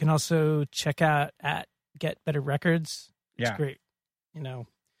 You can also check out at Get Better Records. It's great.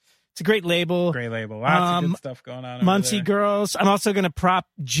 It's a great label. Great label. Lots of good stuff going on. Muncie Girls. I'm also going to prop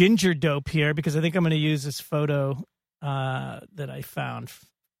Ginger Dope here because I think I'm going to use this photo that I found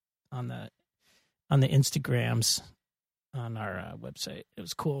on the Instagrams on our website. It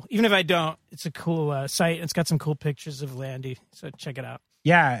was cool. Even if I don't, it's a cool site. It's got some cool pictures of Landy, so check it out.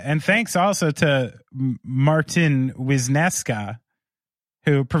 Yeah, and thanks also to Martin Wisniewska,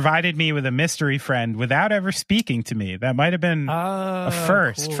 who provided me with a mystery friend without ever speaking to me. That might have been a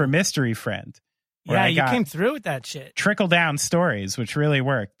first for Mystery Friend. Yeah, you came through with that shit. Trickle-down stories, which really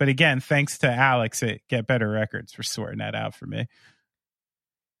worked. But again, thanks to Alex at Get Better Records for sorting that out for me.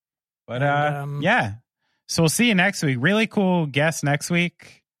 But, So we'll see you next week. Really cool guest next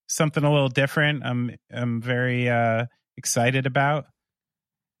week. Something a little different. I'm very excited about.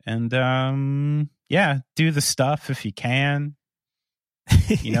 And do the stuff if you can.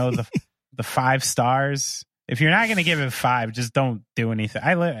 You know, the 5 stars. If you're not going to give it 5, just don't do anything.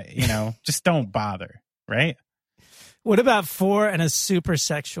 Just don't bother, right? What about 4 and a super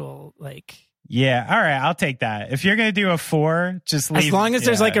sexual, like... Yeah, all right, I'll take that. If you're going to do a 4, just leave. As long as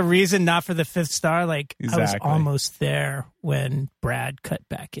there's like a reason not for the 5th star, like exactly. I was almost there when Brad cut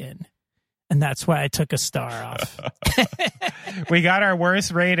back in. And that's why I took a star off. We got our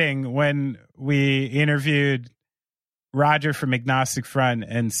worst rating when we interviewed Roger from Agnostic Front,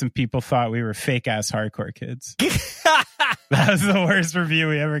 and some people thought we were fake-ass hardcore kids. That was the worst review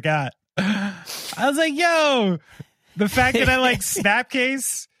we ever got. I was like, yo, the fact that I like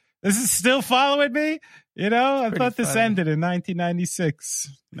Snapcase... This is still following me? You know, I thought this ended in 1996.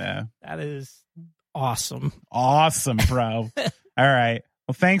 Nah. That is awesome. Awesome, bro. All right.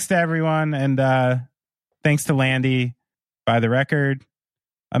 Well, thanks to everyone. And thanks to Landy by the record.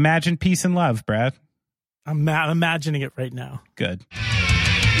 Imagine peace and love, Brad. I'm imagining it right now. Good.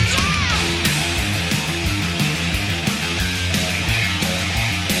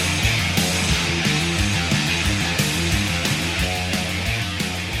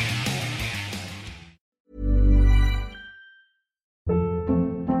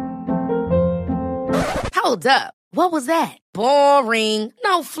 Hold up. What was that? Boring.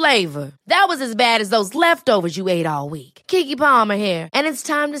 No flavor. That was as bad as those leftovers you ate all week. Keke Palmer here. And it's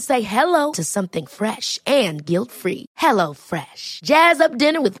time to say hello to something fresh and guilt-free. Hello Fresh. Jazz up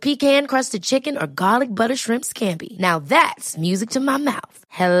dinner with pecan-crusted chicken or garlic butter shrimp scampi. Now that's music to my mouth.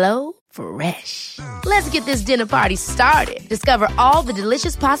 Hello Fresh. Let's get this dinner party started. Discover all the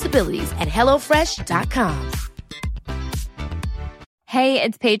delicious possibilities at HelloFresh.com. Hey,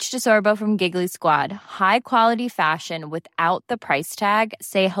 it's Paige DeSorbo from Giggly Squad. High quality fashion without the price tag.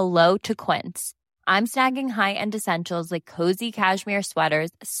 Say hello to Quince. I'm snagging high-end essentials like cozy cashmere sweaters,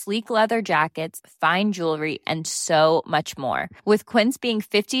 sleek leather jackets, fine jewelry, and so much more. With Quince being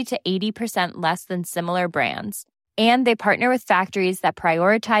 50 to 80% less than similar brands. And they partner with factories that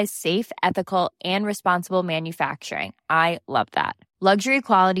prioritize safe, ethical, and responsible manufacturing. I love that. Luxury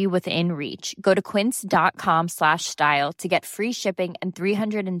quality within reach. Go to quince.com/style to get free shipping and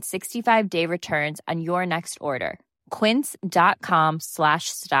 365-day returns on your next order.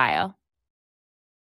 Quince.com/style.